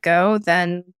and let it go,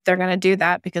 then they're going to do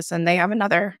that, because then they have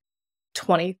another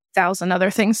 20,000 other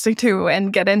things to do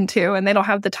and get into, and they don't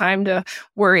have the time to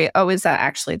worry, is that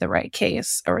actually the right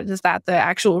case, or is that the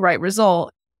actual right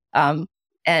result?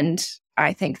 And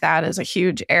I think that is a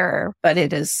huge error, but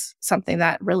it is something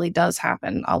that really does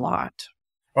happen a lot.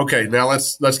 Okay, now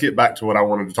let's get back to what I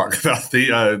wanted to talk about,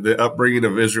 the upbringing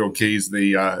of Israel Keys,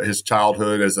 his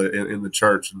childhood in the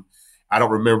church. And I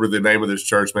don't remember the name of this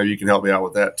church. Maybe you can help me out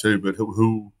with that too. But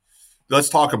who? Let's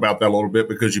talk about that a little bit,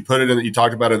 because you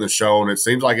talked about it in the show, and it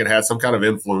seems like it had some kind of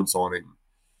influence on him.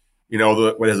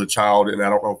 As a child, and I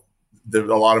don't know,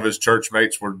 a lot of his church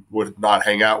mates would not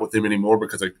hang out with him anymore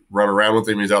because they run around with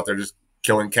him. He's out there just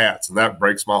killing cats, and that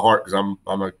breaks my heart because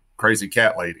I'm a crazy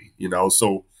cat lady,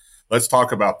 So let's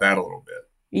talk about that a little bit.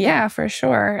 Yeah, for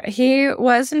sure. He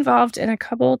was involved in a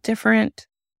couple different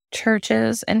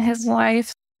churches in his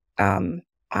life.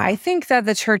 I think that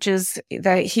the churches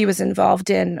that he was involved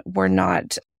in were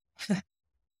not,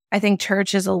 I think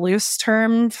church is a loose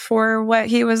term for what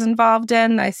he was involved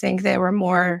in. I think they were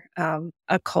more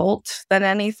a cult than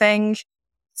anything.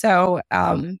 So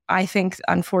I think,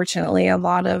 unfortunately, a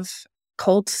lot of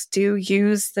cults do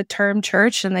use the term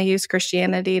church, and they use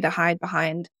Christianity to hide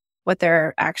behind what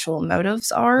their actual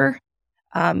motives are,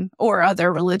 or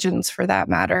other religions for that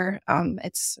matter.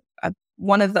 It's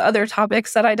one of the other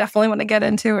topics that I definitely want to get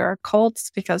into are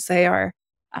cults, because they are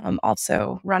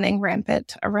also running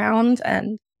rampant around.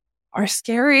 And are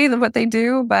scary, what they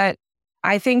do. But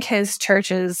I think his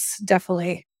churches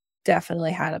definitely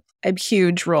had a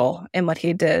huge role in what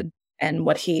he did and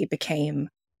what he became.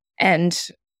 And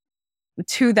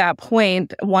to that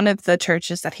point, one of the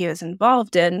churches that he was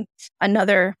involved in,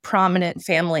 another prominent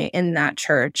family in that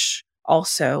church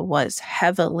also was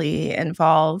heavily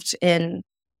involved in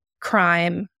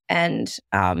crime. And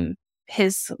one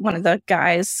of the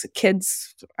guy's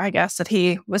kids, I guess, that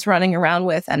he was running around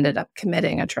with ended up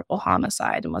committing a triple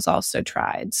homicide and was also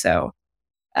tried. So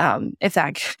if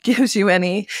that gives you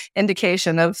any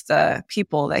indication of the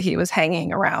people that he was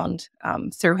hanging around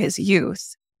through his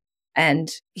youth.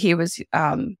 And he was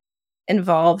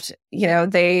involved,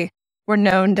 they were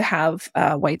known to have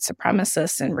white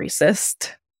supremacist and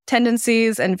racist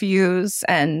tendencies and views,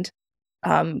 and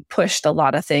pushed a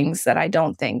lot of things that I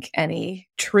don't think any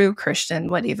true Christian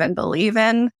would even believe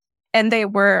in. And they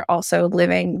were also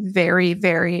living very,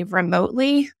 very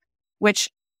remotely, which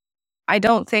I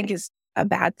don't think is a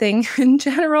bad thing in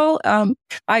general.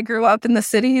 I grew up in the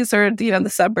cities or, the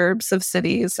suburbs of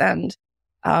cities, and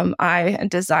I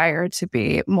desire to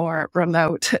be more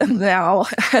remote now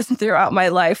throughout my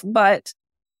life. But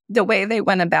the way they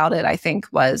went about it, I think,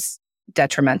 was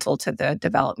detrimental to the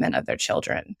development of their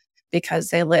children, because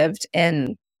they lived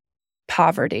in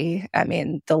poverty. I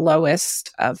mean, the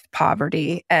lowest of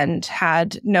poverty, and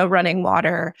had no running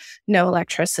water, no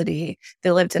electricity.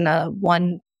 They lived in a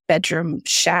 1-bedroom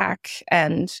shack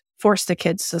and forced the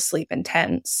kids to sleep in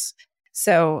tents.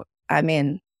 So, I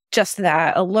mean, just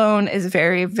that alone is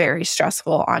very, very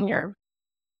stressful on your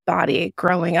body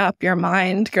growing up, your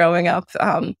mind growing up.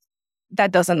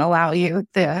 That doesn't allow you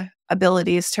the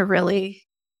abilities to really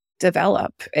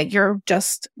develop. You're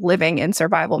just living in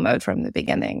survival mode from the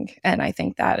beginning. And I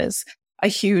think that is a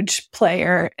huge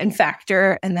player and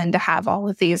factor. And then to have all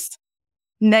of these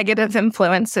negative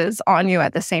influences on you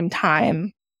at the same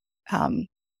time,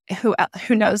 who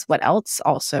knows what else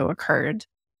also occurred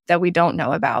that we don't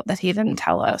know about, that he didn't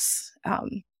tell us,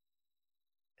 and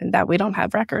that we don't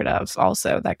have record of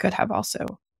also, that could have also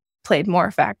played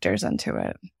more factors into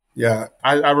it. Yeah,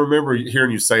 I remember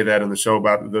hearing you say that in the show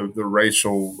about the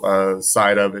racial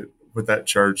side of it with that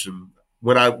church. And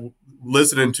when I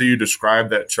listening to you describe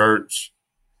that church,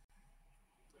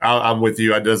 I'm with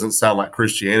you. It doesn't sound like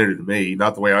Christianity to me,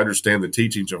 not the way I understand the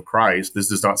teachings of Christ. This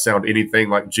does not sound anything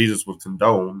like Jesus would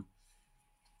condone.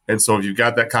 And so if you've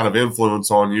got that kind of influence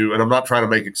on you, and I'm not trying to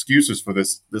make excuses for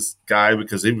this guy,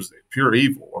 because he was pure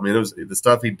evil. I mean, the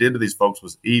stuff he did to these folks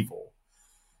was evil.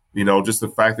 Just the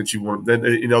fact that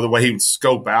the way he would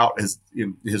scope out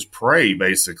his prey,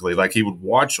 basically, like he would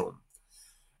watch them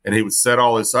and he would set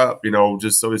all this up,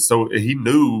 just so he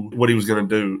knew what he was going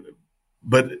to do.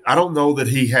 But I don't know that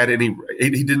he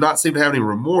did not seem to have any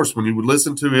remorse when you would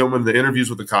listen to him in the interviews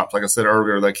with the cops. Like I said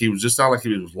earlier, like he was just sound like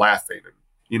he was laughing.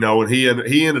 And he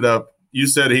ended up, you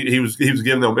said he was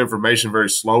giving them information very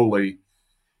slowly,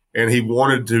 and he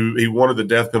wanted the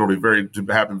death penalty to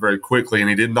happen very quickly, and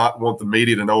he did not want the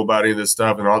media to know about any of this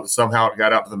stuff, and somehow it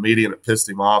got out to the media and it pissed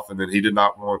him off, and then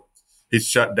he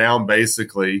shut down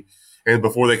basically, and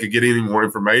before they could get any more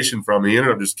information from him, he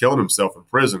ended up just killing himself in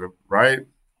prison, right?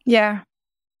 Yeah,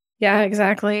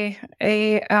 exactly.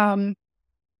 When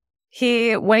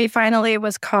he finally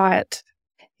was caught,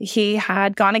 he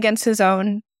had gone against his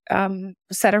own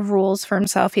set of rules for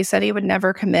himself. He said he would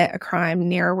never commit a crime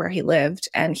near where he lived,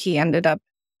 and he ended up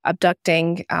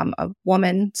abducting a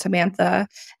woman, Samantha,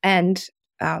 and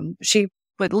she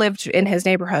would live in his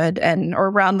neighborhood or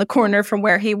around the corner from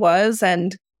where he was,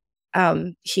 and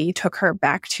he took her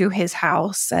back to his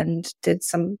house and did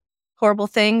some horrible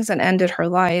things and ended her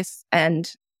life.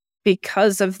 And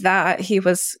because of that, he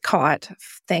was caught,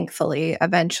 thankfully,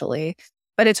 eventually.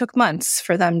 But it took months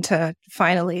for them to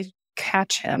finally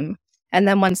catch him. And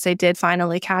then once they did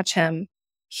finally catch him,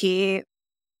 he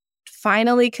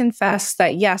finally confessed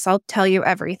that, yes, I'll tell you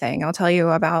everything. I'll tell you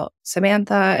about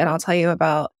Samantha, and I'll tell you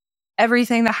about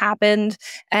everything that happened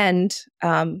and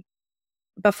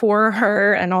before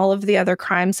her and all of the other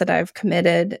crimes that I've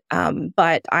committed.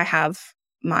 But I have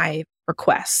my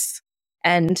requests.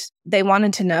 And they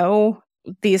wanted to know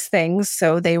these things.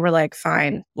 So they were like,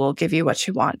 fine, we'll give you what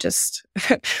you want. Just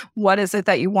what is it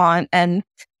that you want? And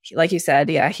like you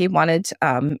said, yeah, he wanted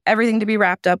everything to be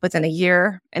wrapped up within a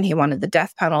year, and he wanted the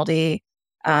death penalty.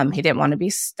 He didn't want to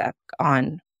be stuck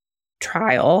on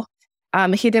trial.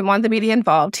 He didn't want the media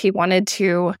involved. He wanted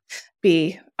to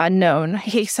be unknown.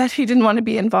 He said he didn't want to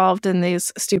be involved in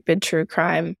these stupid true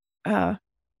crime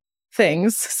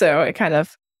things. So it kind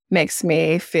of makes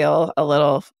me feel a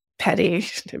little petty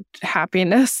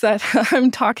happiness that I'm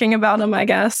talking about him, I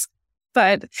guess.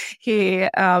 But he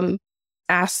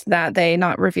asked that they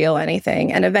not reveal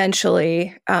anything. And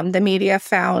eventually, the media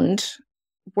found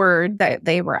word that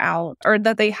they were out or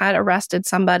that they had arrested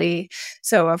somebody.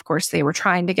 So, of course, they were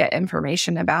trying to get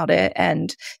information about it.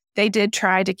 And they did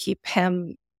try to keep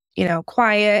him,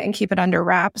 quiet and keep it under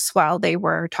wraps while they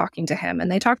were talking to him.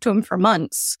 And they talked to him for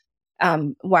months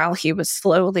while he was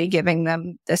slowly giving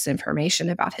them this information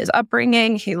about his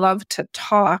upbringing. He loved to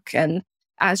talk. And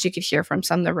as you could hear from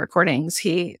some of the recordings,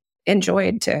 he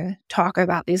enjoyed to talk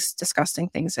about these disgusting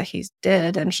things that he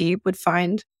did. And he would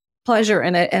find pleasure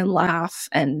in it and laugh,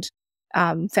 and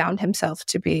found himself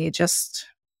to be just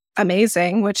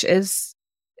amazing, which is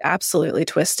absolutely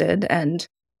twisted and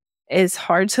is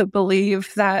hard to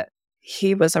believe that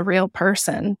he was a real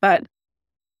person. But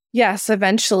yes,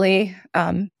 eventually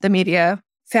the media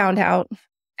found out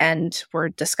and were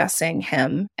discussing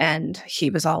him, and he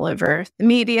was all over the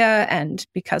media. And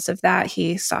because of that,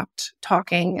 he stopped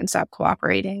talking and stopped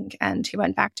cooperating, and he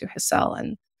went back to his cell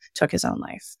and took his own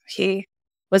life. He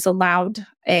was allowed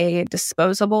a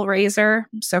disposable razor,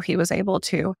 so he was able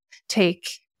to take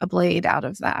a blade out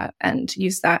of that and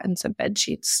use that in some bed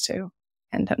sheets to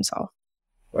end himself.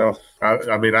 Well,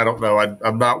 I mean, I don't know.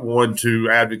 I'm not one to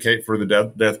advocate for the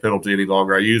death penalty any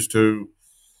longer. I used to,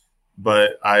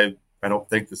 but I don't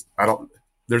think this.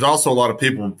 There's also a lot of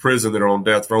people in prison that are on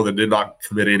death row that did not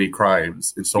commit any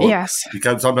crimes, and so yes,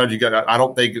 because sometimes I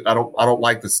don't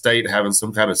like the state having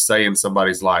some kind of say in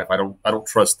somebody's life. I don't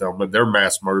trust them, but they're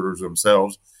mass murderers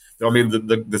themselves. I mean,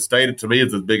 the state to me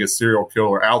is the biggest serial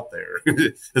killer out there,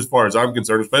 as far as I'm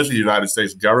concerned, especially the United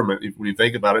States government. When you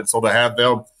think about it, so to have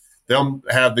them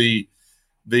have the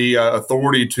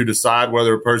authority to decide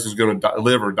whether a person's going to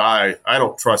live or die, I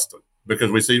don't trust them,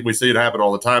 because we see it happen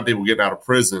all the time. People getting out of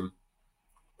prison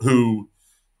who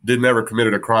never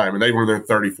committed a crime, and they were in there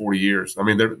 30, 40 years. I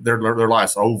mean, their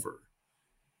life's over,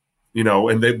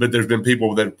 but there's been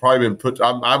people that have probably been put,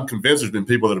 I'm convinced there's been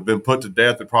people that have been put to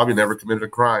death that probably never committed a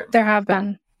crime. There have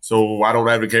been. So I don't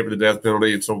advocate for the death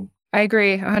penalty. And so I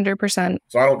agree 100%.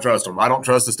 So I don't trust them. I don't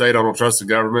trust the state. I don't trust the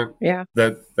government. Yeah.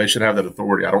 That they should have that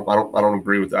authority. I don't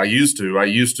agree with that. I used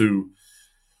to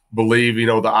believe,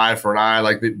 the eye for an eye,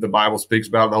 like the Bible speaks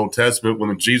about in the Old Testament.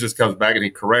 When Jesus comes back and he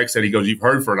corrects it, he goes, "You've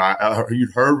heard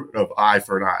of eye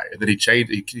for an eye," and then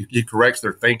he corrects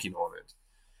their thinking on it.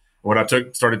 When I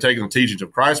started taking the teachings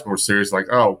of Christ more serious,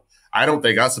 like, oh, I don't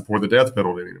think I support the death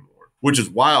penalty anymore, which is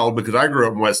wild because I grew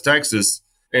up in West Texas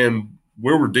and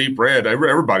we were deep red.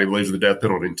 Everybody believes in the death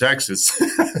penalty in Texas.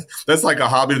 That's like a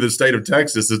hobby of the state of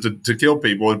Texas, is to kill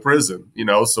people in prison,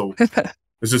 so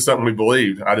it's just something we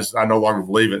believed. I no longer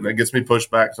believe it, and it gets me pushed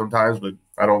back sometimes, but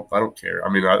I don't care.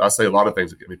 I mean, I say a lot of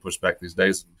things that get me pushed back these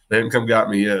days. They haven't come got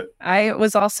me yet. I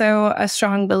was also a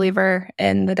strong believer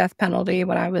in the death penalty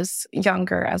when I was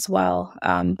younger as well.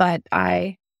 But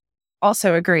I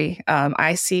also agree.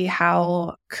 I see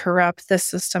how corrupt this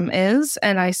system is,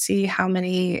 and I see how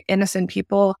many innocent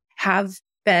people have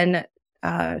been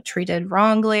treated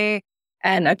wrongly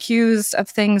and accused of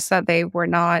things that they were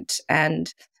not,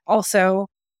 and also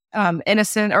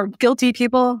innocent or guilty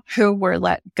people who were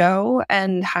let go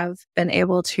and have been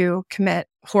able to commit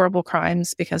horrible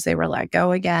crimes because they were let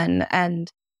go again.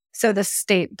 And so the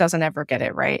state doesn't ever get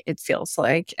it right, it feels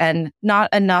like, and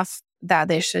not enough that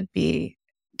they should be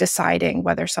deciding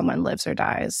whether someone lives or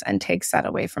dies and takes that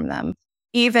away from them.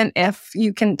 Even if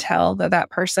you can tell that that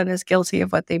person is guilty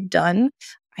of what they've done,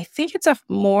 I think it's a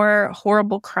more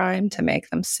horrible crime to make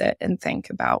them sit and think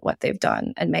about what they've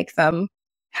done and make them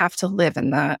have to live in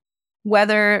that.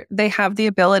 Whether they have the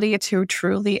ability to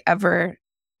truly ever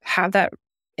have that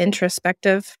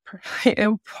introspective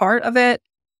part of it,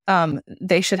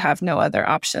 they should have no other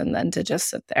option than to just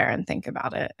sit there and think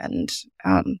about it. And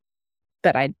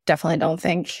but I definitely don't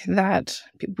think that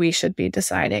we should be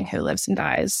deciding who lives and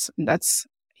dies. That's,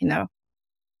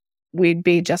 we'd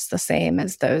be just the same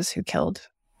as those who killed.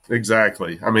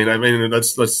 Exactly. I mean,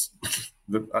 let's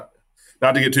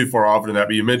not to get too far off into that,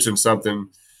 but you mentioned something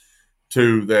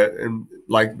too that, and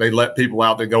like they let people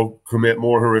out that go commit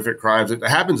more horrific crimes. It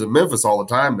happens in Memphis all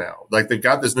the time now. Like they've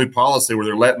got this new policy where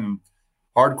they're letting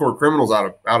hardcore criminals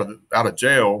out of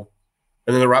jail,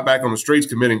 and then they're right back on the streets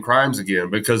committing crimes again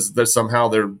because this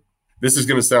is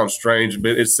going to sound strange,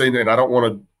 but it's seen, and I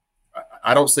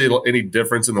don't see any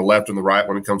difference in the left and the right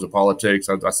when it comes to politics.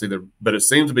 I see that, but it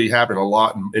seems to be happening a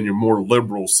lot in your more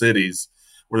liberal cities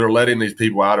where they're letting these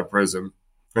people out of prison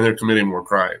and they're committing more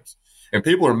crimes. And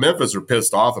people in Memphis are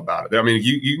pissed off about it. I mean,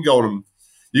 you can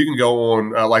go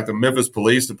on like the Memphis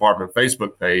Police Department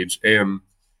Facebook page, and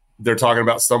they're talking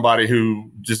about somebody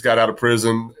who just got out of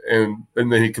prison and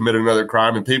then he committed another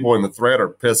crime, and people in the thread are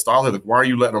pissed off. They're like, "Why are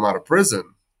you letting them out of prison?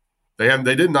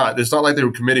 They did not. It's not like they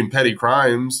were committing petty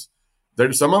crimes.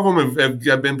 Some of them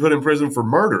have been put in prison for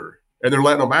murder, and they're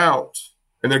letting them out,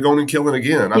 and they're going and killing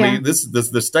again. I mean,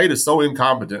 the state is so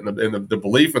incompetent, and the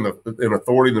belief in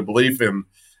authority and the belief in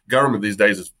government these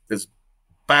days is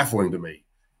baffling to me.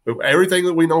 But everything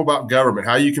that we know about government,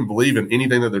 how you can believe in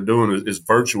anything that they're doing is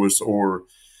virtuous or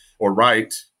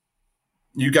right.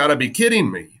 You got to be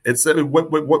kidding me. It's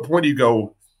what point do you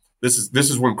go? This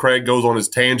is when Craig goes on his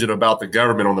tangent about the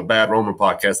government on the Bad Roman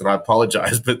podcast, and I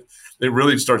apologize, but it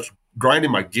really starts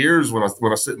grinding my gears when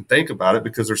I sit and think about it,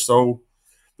 because there's no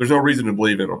reason to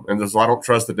believe in them, and I don't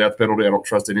trust the death penalty. I don't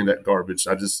trust any of that garbage.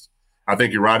 I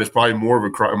think you're right. It's probably more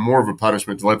of a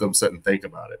punishment to let them sit and think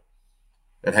about it,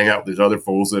 and hang out with these other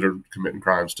fools that are committing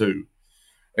crimes too,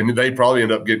 and they probably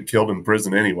end up getting killed in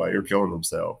prison anyway or killing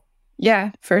themselves.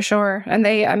 Yeah, for sure. And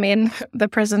the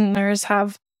prisoners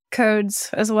have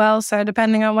codes as well. So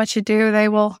depending on what you do, they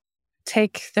will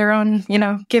take their own,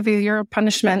 give you your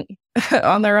punishment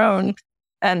on their own.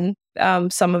 And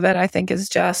some of it, I think, is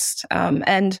just.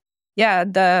 I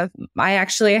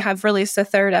actually have released a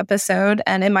third episode.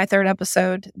 And in my third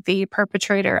episode, the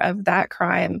perpetrator of that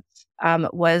crime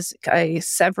was a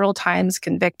several times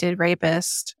convicted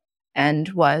rapist and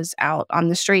was out on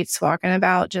the streets walking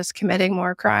about, just committing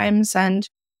more crimes, and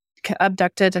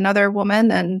abducted another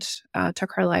woman and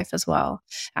took her life as well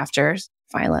after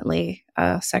violently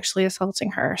sexually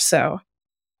assaulting her. So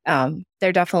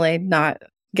they're definitely not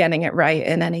getting it right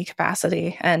in any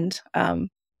capacity. And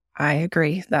I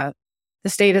agree that the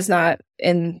state does not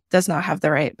have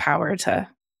the right power to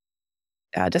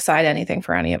decide anything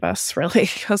for any of us, really,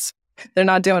 because they're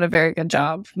not doing a very good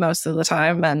job most of the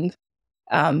time. And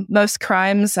most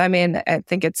crimes, I mean, I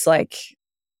think it's like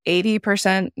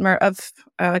 80%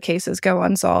 of cases go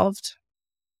unsolved.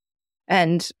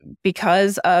 And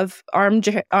because of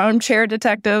armchair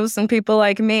detectives and people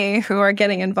like me who are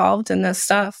getting involved in this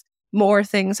stuff, more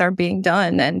things are being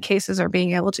done, and cases are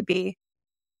being able to be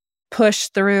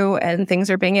pushed through, and things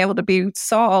are being able to be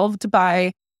solved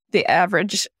by the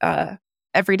average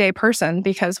everyday person,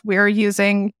 because we're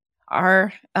using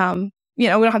our, we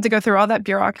don't have to go through all that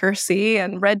bureaucracy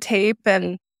and red tape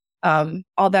and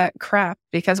all that crap,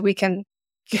 because we can,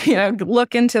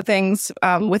 look into things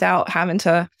without having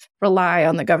to rely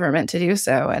on the government to do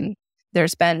so. And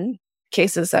there's been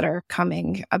cases that are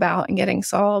coming about and getting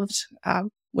solved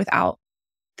without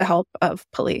the help of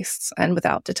police and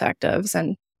without detectives.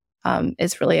 And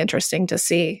it's really interesting to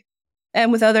see.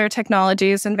 And with other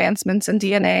technologies, advancements in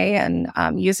DNA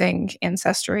and using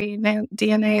ancestry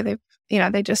DNA,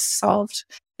 they just solved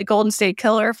the Golden State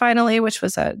Killer finally, which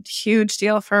was a huge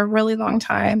deal for a really long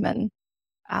time. And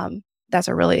that's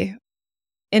a really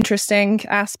interesting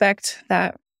aspect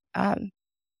that,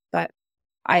 but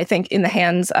I think in the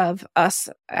hands of us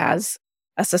as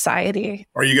a society.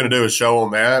 Are you going to do a show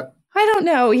on that? I don't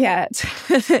know yet.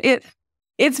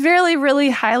 It's really, really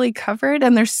highly covered,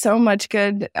 and there's so much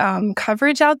good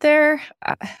coverage out there.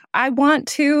 I want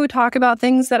to talk about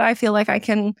things that I feel like I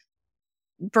can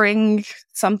bring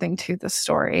something to the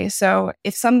story. So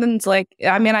if something's like,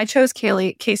 I chose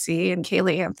Casey and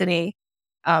Kaylee Anthony,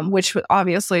 which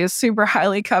obviously is super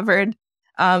highly covered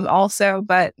also,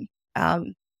 but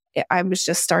I was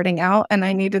just starting out, and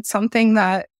I needed something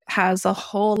that has a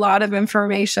whole lot of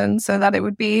information so that it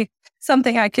would be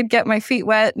something I could get my feet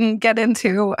wet and get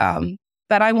into.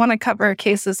 But I want to cover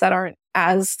cases that aren't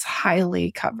as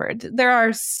highly covered. There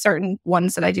are certain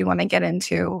ones that I do want to get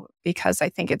into, because I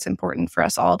think it's important for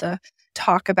us all to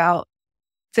talk about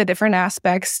the different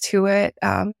aspects to it.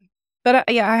 But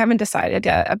I haven't decided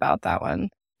yet about that one.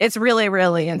 It's really,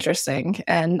 really interesting.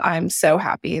 And I'm so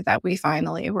happy that we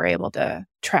finally were able to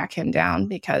track him down,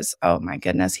 because, oh my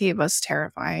goodness, he was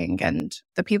terrifying. And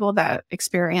the people that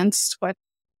experienced what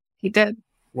he did.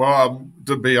 Well,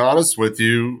 to be honest with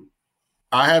you,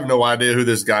 I have no idea who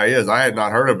this guy is. I had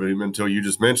not heard of him until you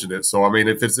just mentioned it. So, I mean,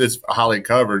 if it's highly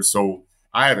covered, so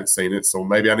I haven't seen it. So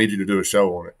maybe I need you to do a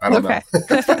show on it. I don't know.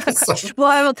 So,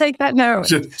 well, I will take that note.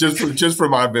 Just for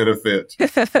my benefit.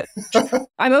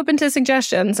 I'm open to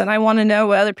suggestions, and I want to know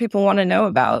what other people want to know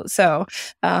about. So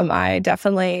I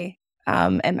definitely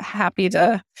am happy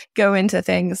to go into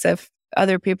things if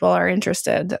other people are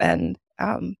interested, and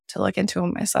to look into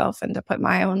them myself and to put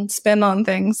my own spin on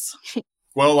things.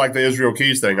 Well, like the Israel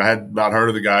Keys thing, I had not heard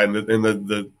of the guy, and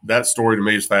that story to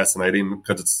me is fascinating,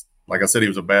 because it's, like I said, he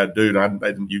was a bad dude.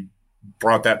 You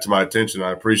brought that to my attention.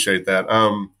 I appreciate that.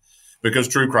 Because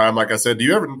true crime, like I said,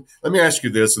 let me ask you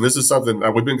this, and this is something,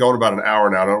 we've been going about an hour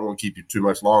now. I don't want to keep you too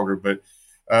much longer, but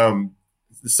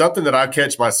something that I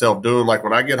catch myself doing, like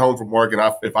when I get home from work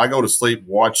and if I go to sleep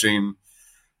watching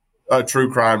a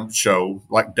true crime show.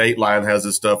 Like Dateline has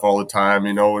this stuff all the time,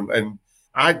 and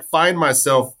I find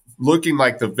myself looking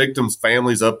like the victims'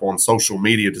 families up on social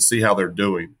media to see how they're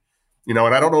doing, and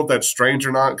I don't know if that's strange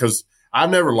or not, because I've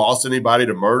never lost anybody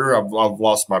to murder. I've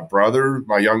lost my brother,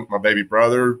 my baby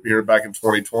brother here back in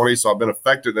 2020. So I've been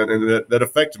affected, and that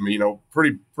affected me,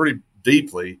 pretty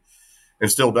deeply, and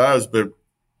still does.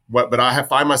 But I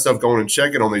find myself going and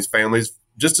checking on these families,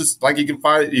 just as like you can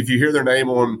find, if you hear their name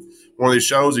on one of these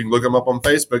shows, you can look them up on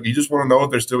Facebook. You just want to know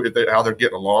how they're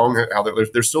getting along, how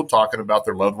they're still talking about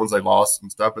their loved ones they lost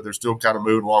and stuff, but they're still kind of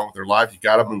moving along with their life. You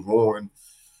got to move on.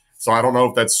 So I don't know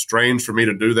if that's strange for me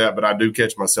to do that, but I do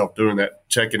catch myself doing that,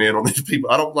 checking in on these people.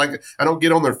 I don't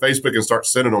get on their Facebook and start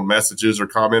sending them messages or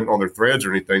commenting on their threads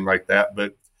or anything like that,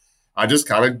 but I just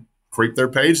kind of creep their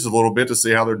pages a little bit to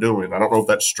see how they're doing. I don't know if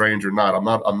that's strange or not. I'm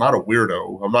not a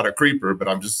weirdo. I'm not a creeper, but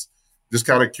I'm just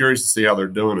kind of curious to see how they're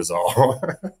doing is all.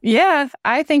 Yeah,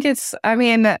 I think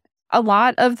a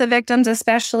lot of the victims,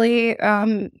 especially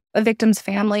the victims'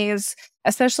 families,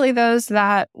 especially those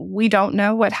that we don't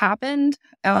know what happened.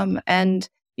 And,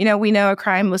 we know a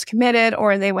crime was committed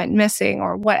or they went missing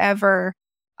or whatever.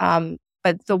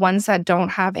 But the ones that don't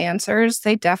have answers,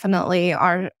 they definitely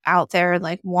are out there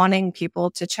like wanting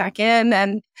people to check in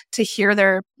and to hear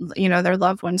their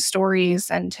loved ones'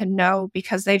 stories and to know,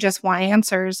 because they just want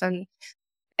answers. And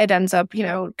it ends up,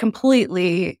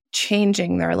 completely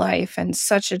changing their life in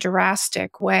such a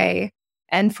drastic way.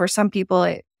 And for some people,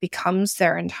 it becomes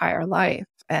their entire life.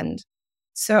 And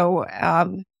so,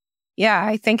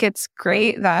 I think it's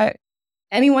great that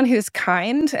anyone who's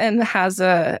kind and has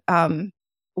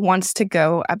wants to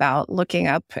go about looking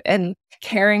up and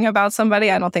caring about somebody,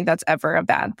 I don't think that's ever a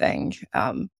bad thing.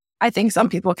 I think some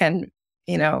people can,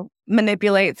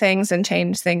 manipulate things and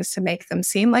change things to make them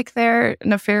seem like they're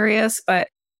nefarious. But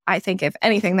I think if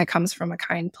anything that comes from a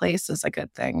kind place is a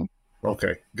good thing.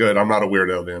 Okay, good. I'm not a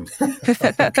weirdo then.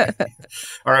 Okay.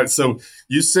 All right. So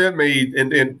you sent me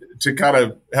and to kind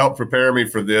of help prepare me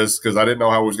for this, because I didn't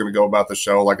know how I was going to go about the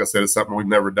show. Like I said, it's something we've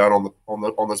never done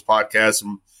on this podcast.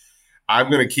 And I'm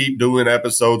going to keep doing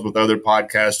episodes with other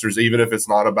podcasters, even if it's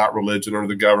not about religion or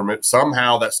the government.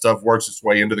 Somehow that stuff works its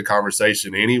way into the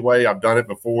conversation anyway. I've done it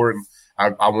before, and I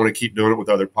want to keep doing it with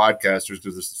other podcasters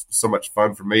because it's so much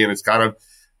fun for me. And it's kind of,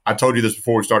 I told you this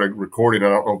before we started recording. I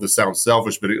don't know if this sounds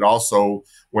selfish, but it also,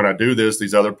 when I do this,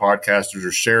 these other podcasters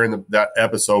are sharing that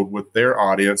episode with their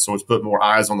audience. So it's put more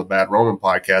eyes on the Bad Roman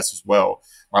podcast as well.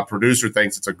 My producer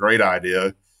thinks it's a great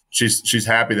idea. She's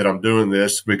happy that I'm doing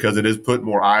this because it is putting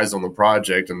more eyes on the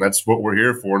project. And that's what we're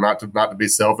here for, not to be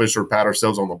selfish or pat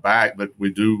ourselves on the back, but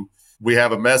we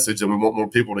have a message and we want more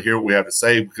people to hear what we have to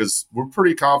say, because we're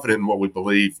pretty confident in what we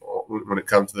believe when it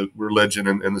comes to the religion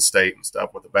and the state and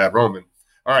stuff with the Bad Roman.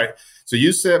 All right. So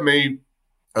you sent me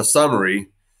a summary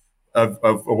of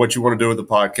what you want to do with the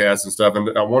podcast and stuff.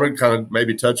 And I want to kind of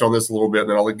maybe touch on this a little bit, and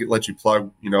then I'll let you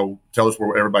plug, tell us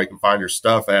where everybody can find your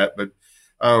stuff at. But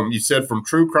you said from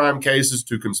true crime cases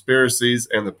to conspiracies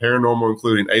and the paranormal,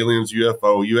 including aliens,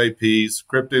 UFO, UAPs,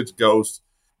 cryptids, ghosts.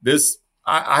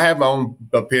 I have my own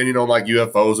opinion on like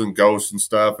UFOs and ghosts and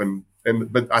stuff.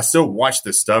 But I still watch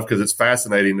this stuff because it's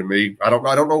fascinating to me. I don't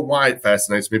know why it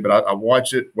fascinates me, but I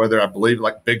watch it, whether I believe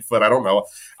like Bigfoot, I don't know.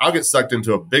 I'll get sucked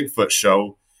into a Bigfoot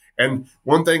show. And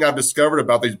one thing I've discovered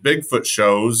about these Bigfoot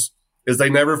shows is they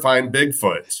never find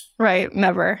Bigfoot. Right.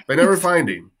 Never. They never find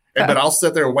him. But I'll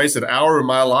sit there and waste an hour of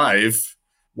my life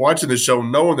watching the show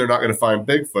knowing they're not going to find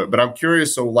Bigfoot. But I'm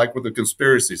curious, so like with the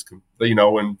conspiracies,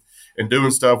 and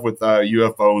doing stuff with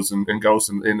UFOs and ghosts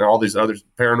and all these other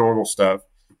paranormal stuff,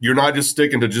 you're not just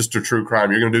sticking to just a true crime.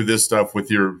 You're going to do this stuff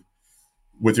with your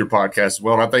podcast as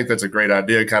well. And I think that's a great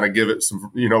idea. Kind of give it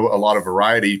some, a lot of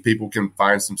variety. People can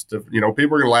find some stuff, people are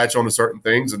going to latch on to certain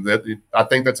things. And I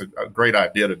think that's a great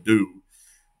idea to do.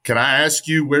 Can I ask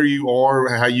you where you are,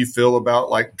 how you feel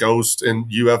about like ghosts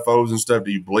and UFOs and stuff?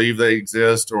 Do you believe they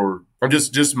exist, or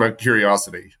just my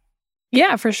curiosity?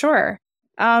 Yeah, for sure.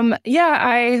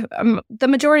 The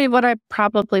majority of what I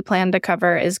probably plan to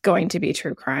cover is going to be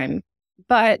true crime.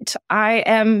 But I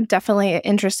am definitely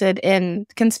interested in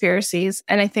conspiracies,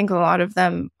 and I think a lot of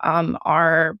them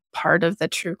are part of the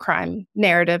true crime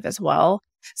narrative as well.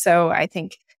 So I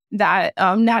think that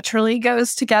naturally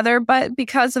goes together. But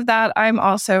because of that, I'm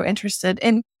also interested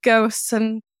in ghosts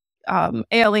and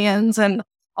aliens and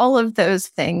all of those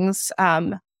things.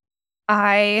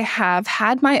 I have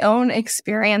had my own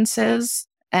experiences,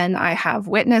 and I have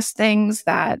witnessed things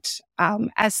that,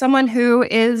 as someone who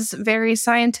is very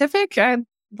scientific, I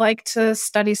like to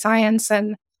study science,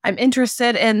 and I'm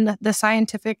interested in the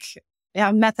scientific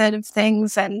method of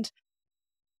things. And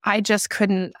I just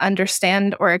couldn't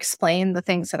understand or explain the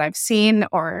things that I've seen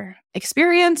or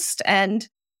experienced. And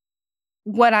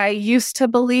what I used to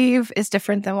believe is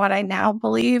different than what I now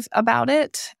believe about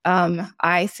it.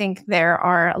 I think there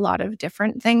are a lot of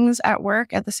different things at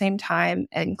work at the same time,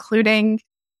 including,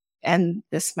 and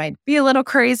this might be a little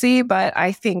crazy, but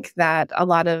I think that a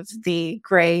lot of the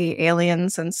gray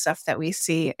aliens and stuff that we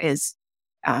see is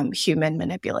human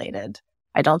manipulated.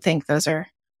 I don't think those are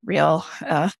real.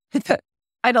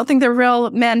 I don't think they're real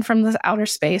men from the outer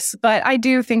space, but I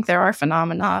do think there are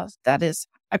phenomena that is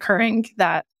occurring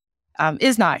that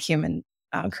is not human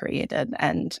created.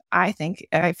 And I think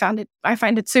I find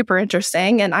it super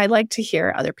interesting, and I like to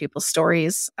hear other people's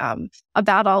stories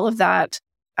about all of that.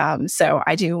 So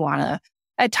I do want to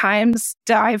at times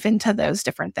dive into those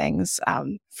different things.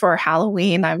 For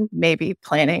Halloween, I'm maybe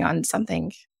planning on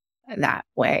something that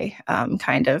way.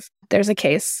 Kind of, there's a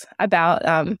case about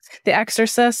The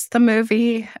Exorcist. The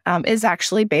movie is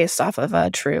actually based off of a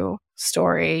true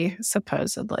story,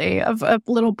 supposedly, of a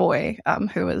little boy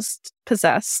who was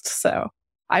possessed. So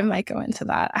I might go into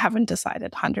that. I haven't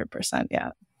decided 100%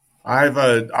 yet. I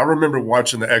remember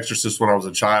watching The Exorcist when I was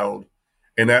a child,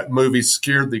 and that movie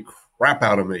scared the crap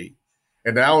out of me.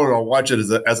 And now when I watch it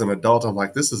as an adult, I'm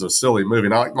like, this is a silly movie.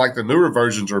 And like the newer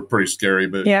versions are pretty scary,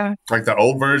 but yeah, like the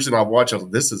old version I watch,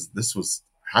 this was,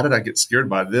 how did I get scared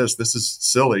by this? This is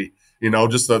silly.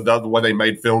 Just the way they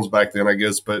made films back then, I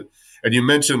guess. And you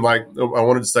mentioned, like, I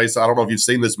wanted to say, so I don't know if you've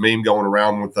seen this meme going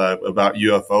around with about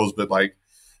UFOs, but like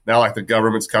now, like the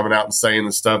government's coming out and saying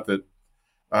the stuff that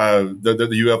the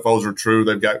UFOs are true.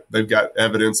 They've got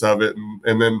evidence of it,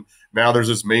 and then now there's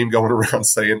this meme going around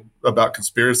saying about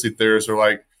conspiracy theorists are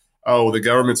like, oh, the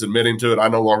government's admitting to it. I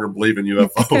no longer believe in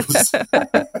UFOs.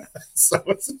 So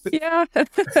yeah,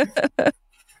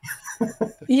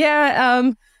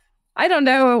 yeah. I don't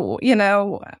know.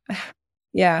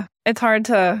 Yeah, it's hard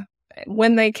to.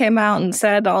 When they came out and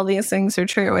said all these things are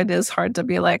true, it is hard to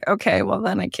be like, okay, well,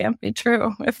 then it can't be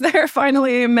true. If they're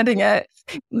finally admitting it,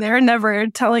 they're never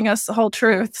telling us the whole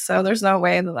truth. So there's no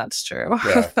way that that's true.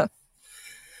 Yeah.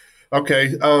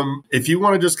 Okay. If you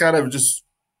want to just kind of just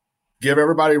give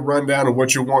everybody a rundown of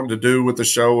what you're wanting to do with the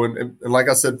show. And like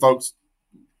I said, folks,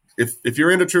 if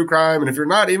you're into true crime, and if you're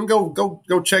not, even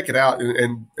go check it out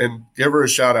and give her a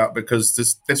shout out,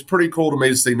 because it's pretty cool to me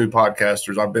to see new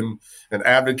podcasters. I've been an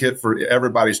advocate for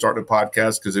everybody starting a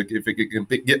podcast, because if it can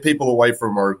get people away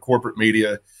from our corporate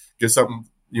media, get something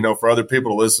for other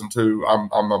people to listen to.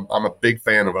 I'm a big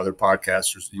fan of other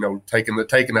podcasters.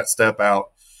 Taking that step out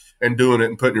and doing it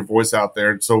and putting your voice out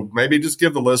there. So maybe just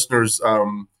give the listeners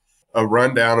a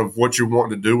rundown of what you're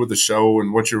wanting to do with the show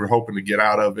and what you're hoping to get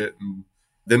out of it, and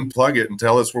then plug it and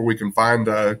tell us where we can find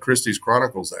Cristy's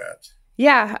Chronicles at.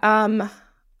 Yeah,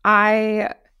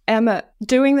 I am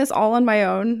doing this all on my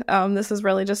own. This is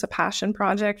really just a passion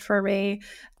project for me.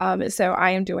 So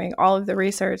I am doing all of the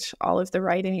research, all of the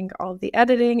writing, all of the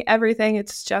editing, everything.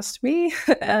 It's just me.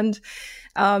 And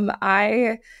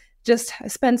I just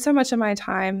spend so much of my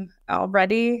time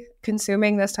already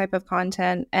consuming this type of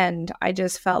content. And I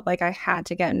just felt like I had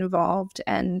to get involved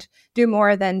and do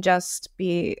more than just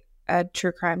be a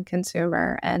true crime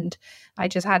consumer. And I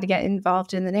just had to get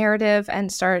involved in the narrative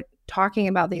and start talking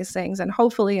about these things, and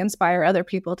hopefully inspire other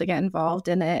people to get involved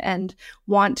in it and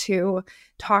want to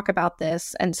talk about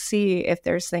this and see if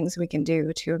there's things we can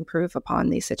do to improve upon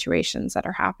these situations that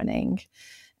are happening.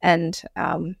 And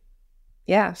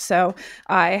so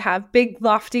I have big,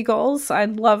 lofty goals.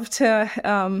 I'd love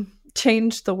to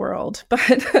change the world, but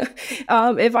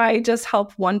if I just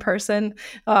help one person,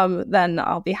 then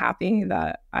I'll be happy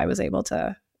that I was able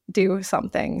to do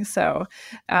something. So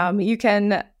you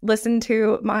can listen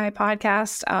to my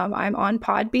podcast. I'm on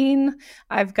Podbean.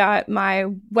 I've got my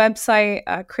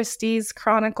website, Cristy's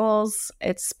Chronicles.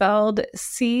 It's spelled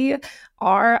CRISTYS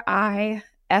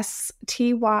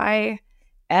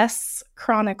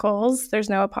Chronicles. There's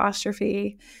no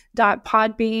apostrophe.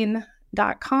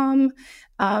 .podbean.com.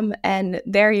 And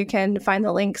there you can find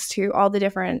the links to all the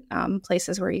different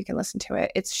places where you can listen to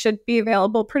it. It should be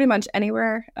available pretty much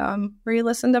anywhere where you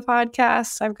listen to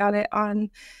podcasts. I've got it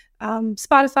on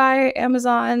Spotify,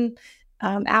 Amazon,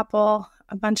 Apple,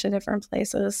 a bunch of different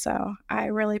places. So I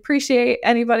really appreciate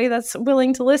anybody that's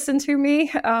willing to listen to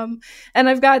me. And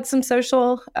I've got some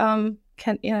social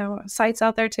sites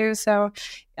out there too. So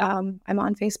I'm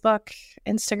on Facebook,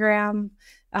 Instagram.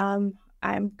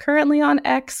 I'm currently on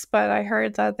X, but I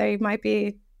heard that they might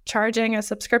be charging a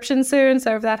subscription soon.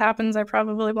 So if that happens, I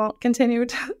probably won't continue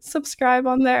to subscribe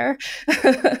on there.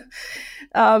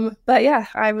 But yeah,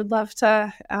 I would love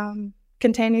to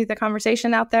continue the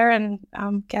conversation out there and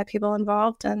get people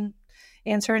involved. And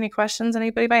answer any questions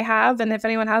anybody might have. And if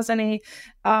anyone has any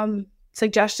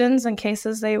suggestions and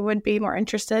cases they would be more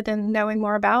interested in knowing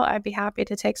more about, I'd be happy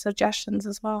to take suggestions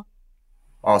as well.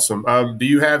 Awesome. Do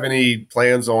you have any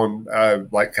plans on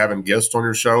like having guests on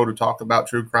your show to talk about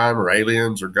true crime or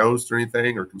aliens or ghosts or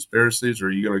anything or conspiracies, or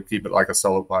are you going to keep it like a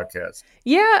solo podcast?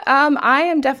 Yeah, I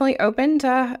am definitely open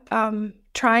to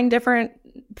trying different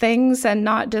things and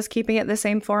not just keeping it the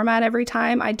same format every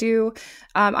time.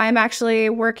 I'm actually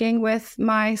working with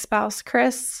my spouse,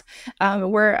 Chris.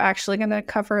 We're actually going to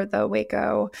cover the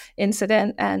Waco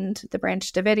incident and the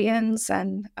Branch Davidians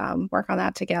and work on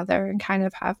that together and kind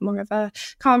of have more of a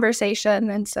conversation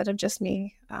instead of just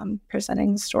me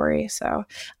presenting the story. So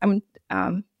I'm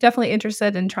definitely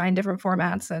interested in trying different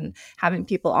formats and having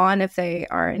people on if they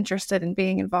are interested in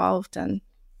being involved. And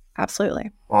absolutely.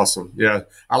 Awesome. Yeah.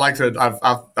 I like to,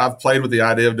 I've played with the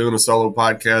idea of doing a solo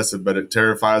podcast, but it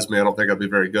terrifies me. I don't think I'd be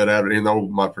very good at it, even though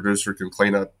my producer can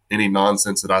clean up any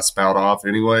nonsense that I spout off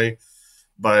anyway.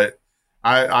 But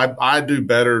I do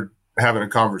better having a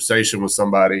conversation with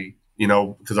somebody,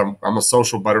 because I'm a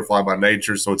social butterfly by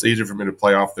nature. So it's easier for me to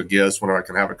play off the guest when I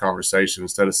can have a conversation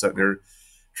instead of sitting there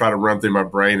trying to run through my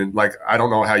brain. And like, I don't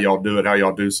know how y'all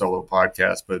do solo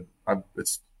podcasts, but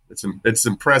it's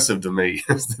impressive to me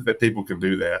that people can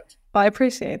do that. Well, I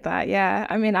appreciate that. Yeah.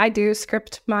 I mean, I do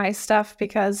script my stuff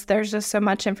because there's just so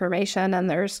much information and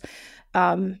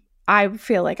I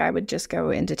feel like I would just go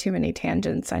into too many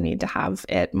tangents. I need to have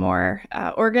it more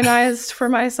organized for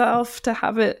myself to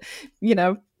have it,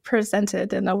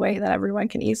 presented in a way that everyone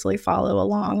can easily follow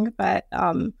along. But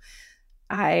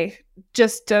I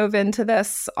just dove into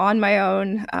this on my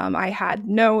own. I had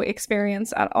no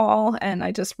experience at all, and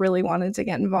I just really wanted to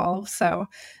get involved. So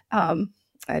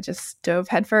I just dove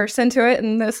headfirst into it,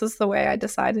 and this is the way I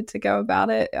decided to go about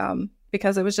it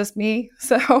because it was just me.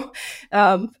 So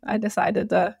I decided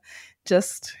to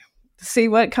just see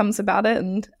what comes about it,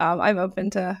 and I'm open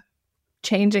to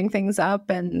changing things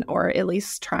up or at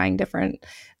least trying different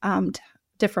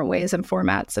ways and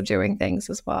formats of doing things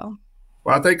as well.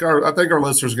 Well, I think our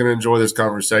listeners are going to enjoy this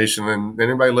conversation, and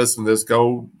anybody listening to this,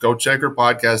 go check her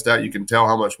podcast out. You can tell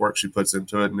how much work she puts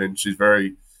into it, and then she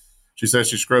says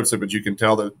she scripts it, but you can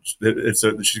tell that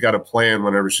she's got a plan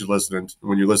when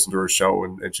you listen to her show,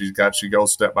 and she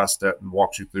goes step by step and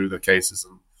walks you through the cases.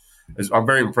 And I'm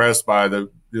very impressed by the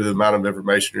amount of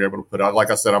information you're able to put out. Like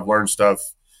I said, I've learned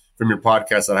stuff from your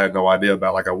podcast that I had no idea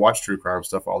about. Like I watch true crime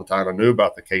stuff all the time. I knew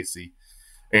about the Casey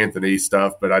Anthony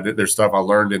stuff, but there's stuff I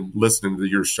learned in listening to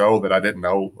your show that I didn't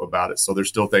know about it. So there's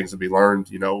still things to be learned,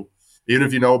 even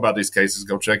if you know about these cases,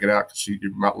 go check it out because you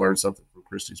might learn something from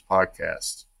Cristy's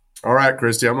podcast. All right,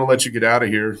 Cristy, I'm going to let you get out of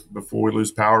here before we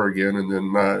lose power again. And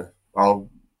then I'll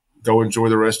go enjoy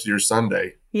the rest of your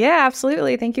Sunday. Yeah,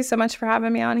 absolutely. Thank you so much for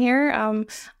having me on here.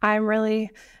 I'm really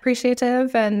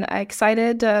appreciative and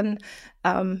excited, and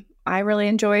I really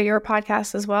enjoy your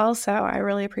podcast as well. So I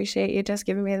really appreciate you just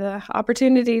giving me the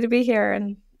opportunity to be here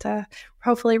and to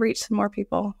hopefully reach some more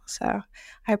people. So I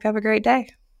hope you have a great day.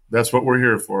 That's what we're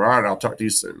here for. All right, I'll talk to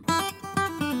you soon.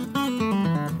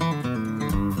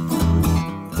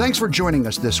 Thanks for joining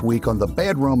us this week on the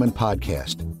Bad Roman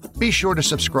Podcast. Be sure to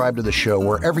subscribe to the show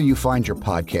wherever you find your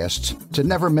podcasts to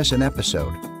never miss an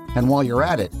episode. And while you're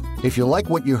at it, if you like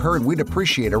what you heard, we'd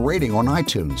appreciate a rating on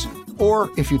iTunes.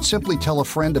 Or if you'd simply tell a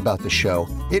friend about the show,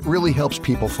 it really helps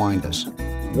people find us.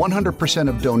 100%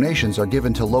 of donations are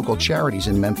given to local charities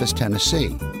in Memphis,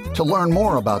 Tennessee. To learn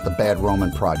more about the Bad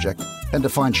Roman Project and to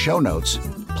find show notes,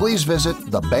 please visit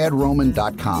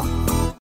thebadroman.com.